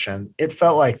acquisition. It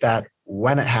felt like that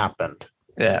when it happened,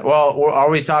 Yeah. Well, are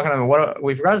we talking about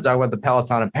we forgot to talk about the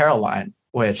Peloton apparel line,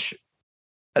 which,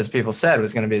 as people said,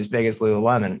 was going to be as big as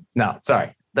Lululemon. No,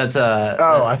 sorry. That's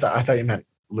I thought you meant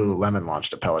Lululemon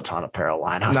launched a Peloton apparel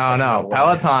line. No.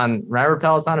 Peloton. Remember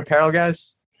Peloton apparel,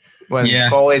 guys? When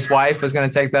Foley's wife was going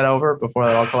to take that over before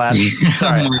it all collapsed.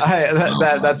 Sorry.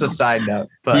 That's a side note.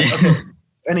 But okay.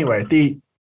 Anyway, the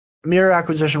Mirror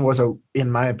acquisition was,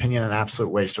 in my opinion, an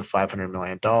absolute waste of $500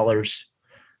 million.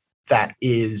 That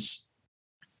is,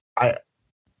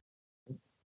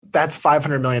 that's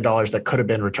 $500 million that could have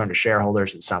been returned to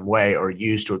shareholders in some way or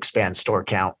used to expand store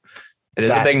count. It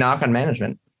is a big knock on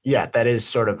management. Yeah, that is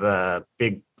sort of a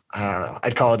big, I don't know,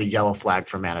 I'd call it a yellow flag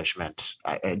for management.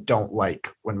 I don't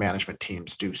like when management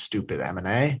teams do stupid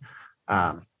M&A.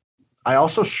 I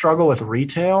also struggle with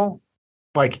retail.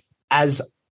 Like, as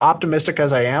optimistic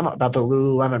as I am about the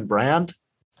Lululemon brand.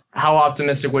 How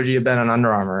optimistic would you have been on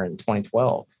Under Armour in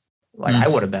 2012? Like I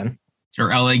would have been. Or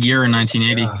LA Gear in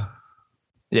 1980.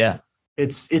 Yeah.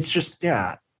 It's just,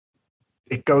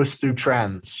 it goes through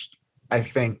trends. I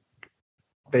think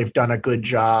they've done a good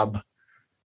job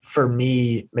for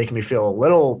me, making me feel a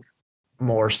little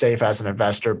more safe as an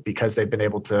investor because they've been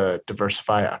able to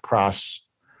diversify across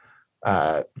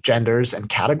genders and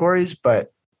categories,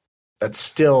 but that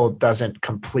still doesn't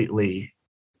completely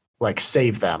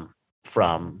save them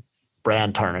from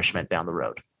brand tarnishment down the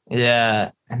road. Yeah.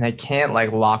 And they can't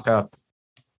lock up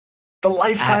the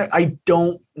lifetime. I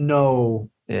don't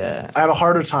know. Yeah. I have a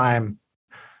harder time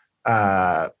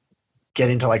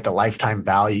getting to the lifetime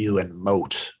value and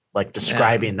moat,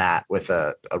 describing that with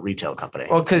a retail company.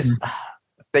 Well, because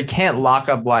they can't lock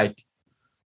up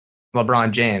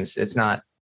LeBron James. It's not,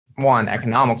 one,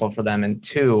 economical for them, and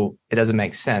two, it doesn't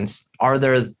make sense.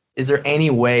 Is there any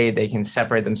way they can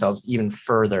separate themselves even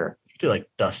further? Do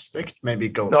Dust? They could maybe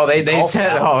go. No, they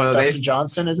said Dustin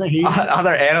Johnson, isn't he?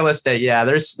 Other analyst day, yeah.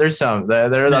 There's some.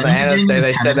 There's other analyst day.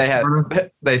 They said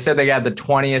they got the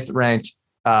 20th ranked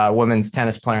women's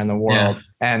tennis player in the world,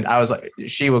 and I was like,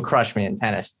 she would crush me in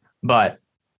tennis. But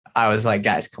I was like,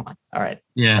 guys, come on, all right,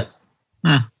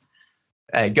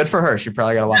 hey, good for her. She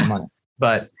probably got a lot of money,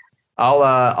 but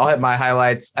I'll hit my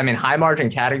highlights. I mean, high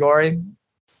margin category.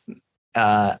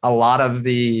 A lot of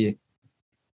the,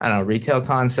 I don't know, retail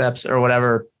concepts or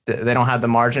whatever, they don't have the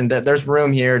margin. There's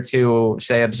room here to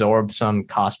say absorb some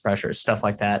cost pressures, stuff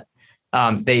like that.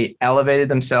 They elevated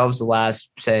themselves the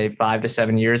last, say, 5 to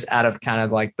 7 years out of kind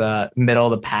of the middle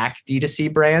of the pack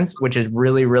D2C brands, which is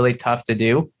really, really tough to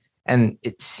do. And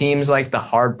it seems like the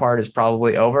hard part is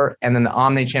probably over. And then the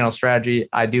omni-channel strategy,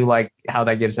 I do like how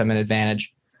that gives them an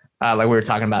advantage. Like we were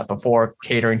talking about before,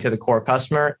 catering to the core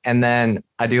customer. And then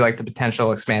I do like the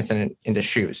potential expansion into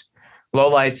shoes.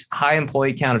 Lowlights, high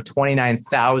employee count of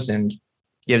 29,000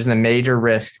 gives them major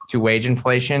risk to wage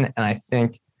inflation. And I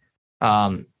think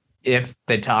if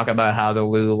they talk about how the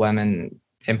Lululemon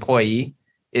employee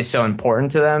is so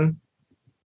important to them,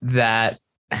 that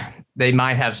they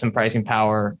might have some pricing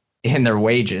power in their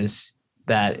wages.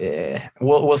 That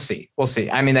we'll see. We'll see.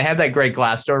 I mean, they have that great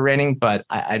Glassdoor rating, but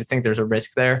I think there's a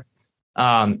risk there.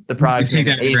 The products take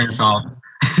that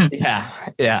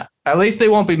yeah. At least they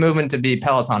won't be moving to be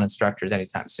Peloton instructors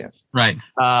anytime soon. Right.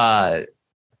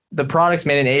 The products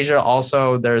made in Asia.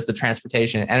 Also, there's the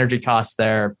transportation and energy costs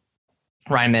there.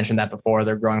 Ryan mentioned that before.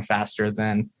 They're growing faster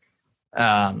than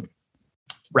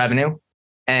revenue.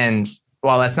 And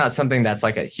while that's not something that's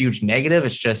a huge negative,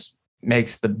 it's just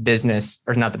makes the business,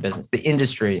 or not the business, the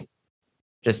industry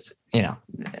just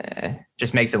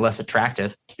makes it less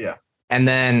attractive. Yeah. And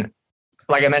then,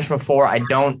 like I mentioned before, I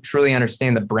don't truly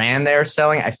understand the brand they're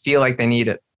selling. I feel like they need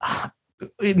it.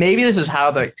 Maybe this is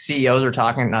how the CEOs are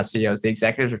talking, not CEOs, the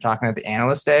executives are talking at the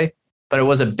analyst day, but it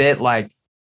was a bit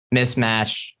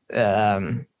mismatch.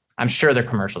 I'm sure their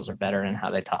commercials are better in how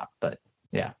they talk, but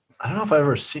yeah. I don't know if I've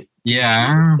ever seen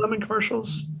lemon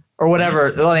commercials or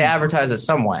whatever. Well, they advertise it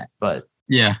some way, but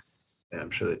yeah, I'm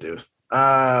sure they do.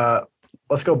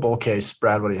 Let's go bull case.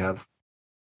 Brad, what do you have?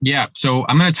 Yeah, so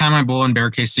I'm going to tie my bull and bear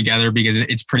case together because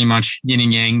it's pretty much yin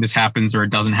and yang. This happens or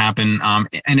it doesn't happen.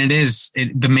 And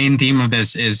the main theme of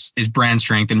this is brand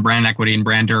strength and brand equity and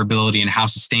brand durability and how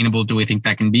sustainable do we think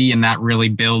that can be? And that really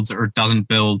builds or doesn't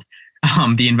build.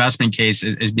 The investment case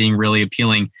is being really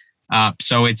appealing.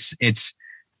 So it's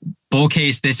bull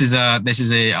case. This is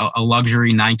a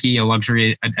luxury Nike, a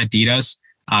luxury Adidas.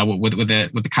 With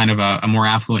a kind of a more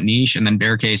affluent niche. And then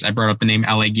bear case, I brought up the name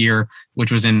LA Gear,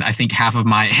 which was in, I think, half of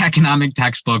my economic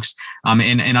textbooks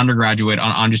in undergraduate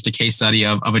on just a case study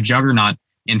of a juggernaut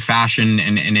in fashion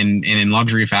and in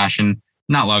luxury fashion,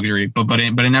 not luxury, but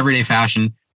in everyday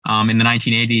fashion in the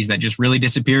 1980s that just really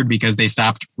disappeared because they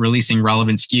stopped releasing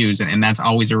relevant SKUs. And that's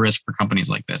always a risk for companies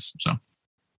like this. So,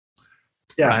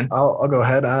 yeah, I'll go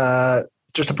ahead.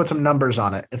 Just to put some numbers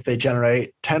on it, if they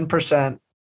generate 10%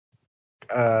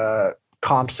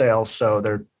 comp sales, so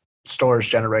their stores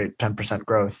generate 10%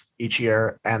 growth each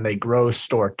year, and they grow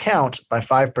store count by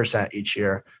 5% each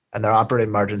year, and their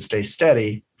operating margin stays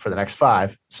steady for the next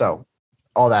 5. So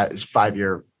all that is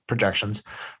 5-year projections.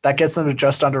 That gets them to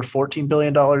just under $14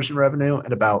 billion in revenue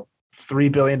and about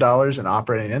 $3 billion in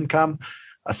operating income.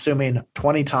 Assuming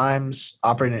 20 times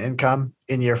operating income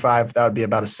in year 5, that would be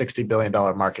about a $60 billion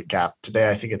market cap.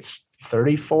 Today, I think it's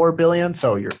 $34 billion.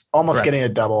 So you're almost getting a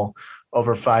double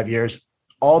over 5 years.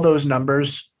 All those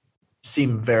numbers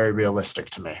seem very realistic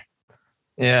to me.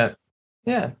 Yeah.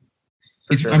 Yeah.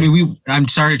 I mean, I'm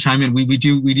sorry to chime in. We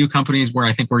do companies where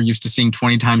I think we're used to seeing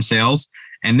 20 times sales,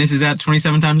 and this is at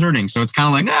 27 times earnings. So it's kind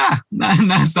of like,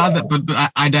 that's not that,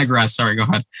 but I digress. Sorry, go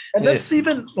ahead. And that's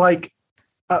even like,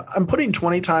 I'm putting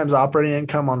 20 times operating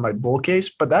income on my bull case,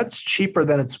 but that's cheaper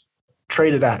than it's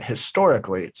traded at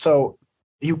historically. So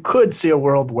you could see a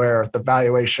world where the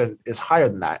valuation is higher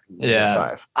than that. In year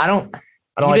 5. I don't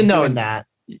like doing that.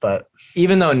 But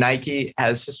even though Nike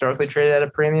has historically traded at a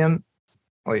premium,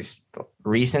 at least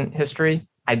recent history,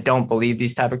 I don't believe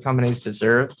these type of companies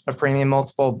deserve a premium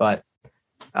multiple. But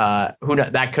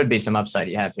that could be some upside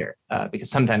you have here because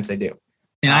sometimes they do.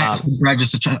 And I'm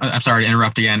sorry to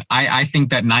interrupt again. I think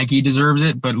that Nike deserves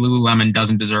it, but Lululemon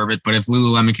doesn't deserve it. But if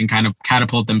Lululemon can kind of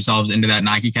catapult themselves into that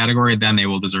Nike category, then they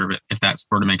will deserve it. If that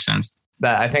sort of makes sense.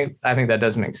 I think that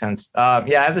does make sense. I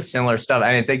have the similar stuff.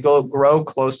 I mean, if they grow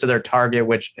close to their target,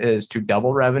 which is to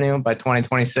double revenue by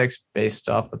 2026, based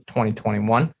off of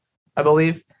 2021, I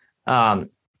believe. It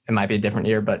might be a different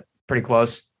year, but pretty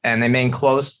close. And they maintain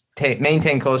close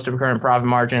to current profit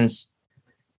margins.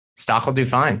 Stock will do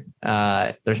fine.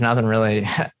 There's nothing really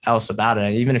else about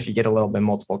it, even if you get a little bit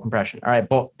multiple compression. All right,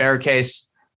 bear case.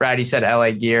 Brad, you said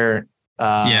LA Gear,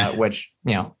 which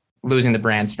losing the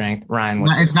brand strength. Ryan,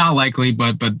 it's not likely,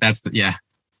 but that's Yeah,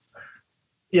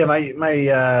 my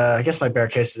I guess my bear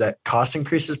case is that cost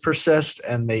increases persist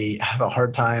and they have a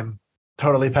hard time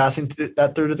totally passing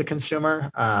that through to the consumer.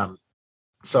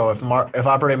 So if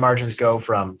operating margins go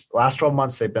from last 12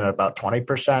 months, they've been at about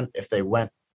 20%. If they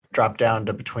drop down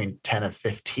to between 10 and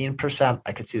 15%,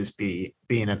 I could see this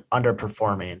being an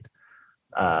underperforming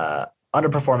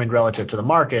relative to the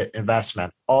market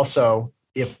investment. Also,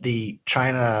 if the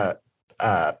China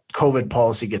COVID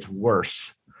policy gets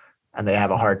worse and they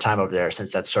have a hard time over there,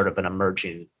 since that's sort of an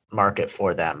emerging market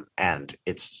for them, and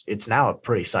it's now a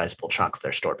pretty sizable chunk of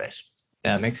their store base.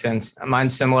 Yeah, makes sense.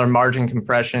 Mine's similar. Margin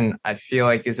compression, I feel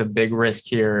like, is a big risk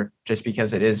here just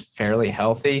because it is fairly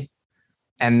healthy.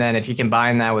 And then if you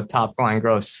combine that with top line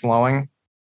growth slowing,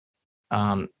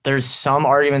 there's some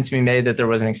argument to be made that there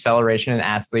was an acceleration in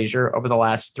athleisure over the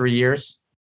last 3 years.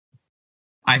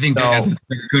 I think that's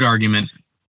a good argument.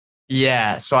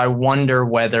 Yeah. So I wonder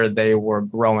whether they were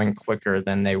growing quicker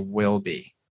than they will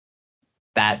be.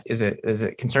 That is a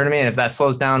concern to me. And if that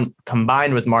slows down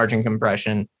combined with margin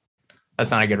compression, that's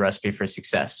not a good recipe for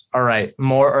success. All right.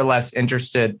 More or less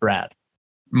interested, Brad?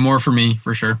 More for me,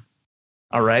 for sure.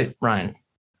 All right. Ryan?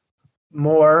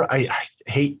 More. I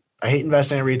hate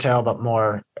investing in retail, but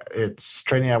more, it's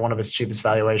trading at one of its cheapest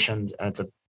valuations, and it's a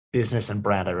business and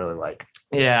brand I really like.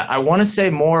 Yeah, I want to say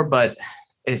more, but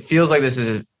it feels like this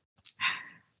is a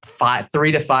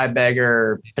 3 to 5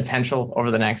 bagger potential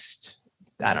over the next,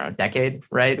 decade,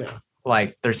 right? Yeah.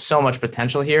 Like there's so much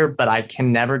potential here, but I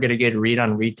can never get a good read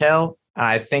on retail.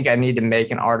 I think I need to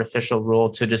make an artificial rule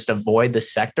to just avoid the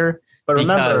sector. But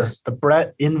remember, the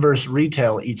Brett inverse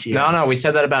retail ETF. No, we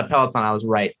said that about Peloton. I was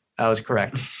right. I was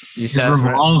correct. You said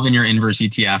revolve in your inverse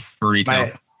ETF for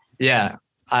retail.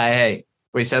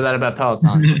 We said that about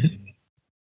Peloton.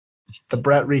 The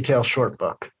Brett retail short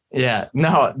book. Yeah,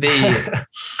 no,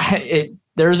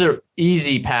 there's an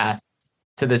easy path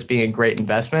to this being a great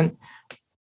investment.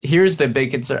 Here's the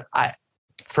big concern.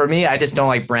 For me, I just don't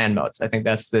like brand moats. I think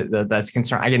that's that's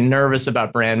concern. I get nervous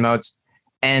about brand moats.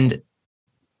 And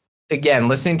again,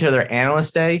 listening to their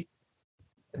analyst day,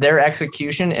 their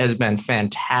execution has been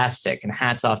fantastic and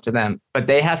hats off to them, but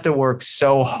they have to work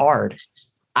so hard.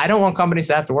 I don't want companies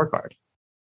to have to work hard.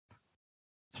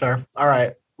 It's fair. All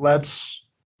right.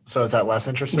 So is that less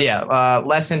interested? Yeah.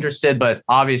 Less interested, but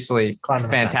obviously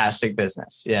fantastic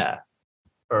business. Yeah.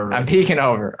 I'm peeking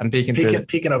over.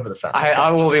 Peeking over the fence.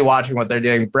 I will be watching what they're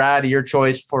doing. Brad, your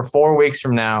choice for 4 weeks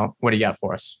from now. What do you got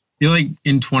for us? feel like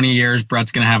in 20 years,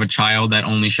 Brett's going to have a child that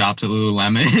only shops at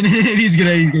Lululemon. he's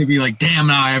going to be like, damn,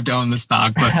 now I have to own the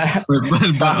stock. But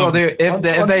will do. If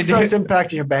they starts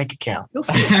impacting your bank account, you'll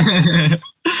see.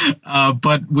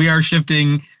 But we are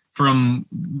shifting from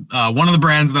one of the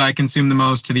brands that I consume the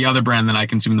most to the other brand that I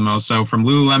consume the most. So from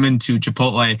Lululemon to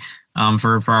Chipotle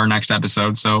for our next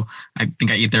episode. So I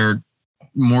think I eat there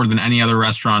more than any other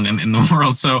restaurant in the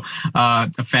world. So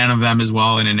a fan of them as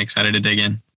well and excited to dig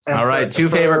in. And all right, two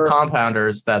favorite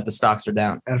compounders that the stocks are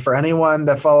down. And for anyone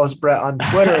that follows Brett on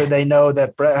Twitter, they know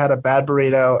that Brett had a bad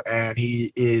burrito and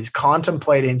he is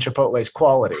contemplating Chipotle's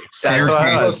quality. So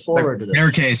I look forward to this. Bear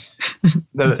case.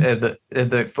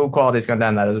 The food quality is going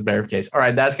down. That is a bear case. All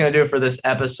right, that's going to do it for this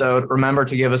episode. Remember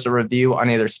to give us a review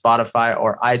on either Spotify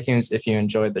or iTunes if you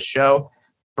enjoyed the show.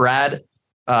 Brad,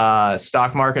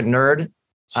 Stock Market Nerd.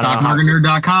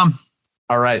 StockMarketNerd.com.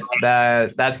 All right,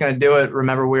 that's going to do it.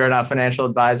 Remember, we are not financial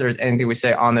advisors. Anything we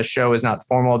say on the show is not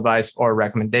formal advice or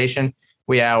recommendation.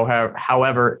 We are,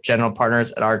 however, general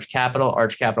partners at Arch Capital.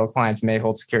 Arch Capital clients may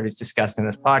hold securities discussed in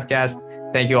this podcast.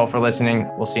 Thank you all for listening.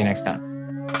 We'll see you next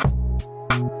time.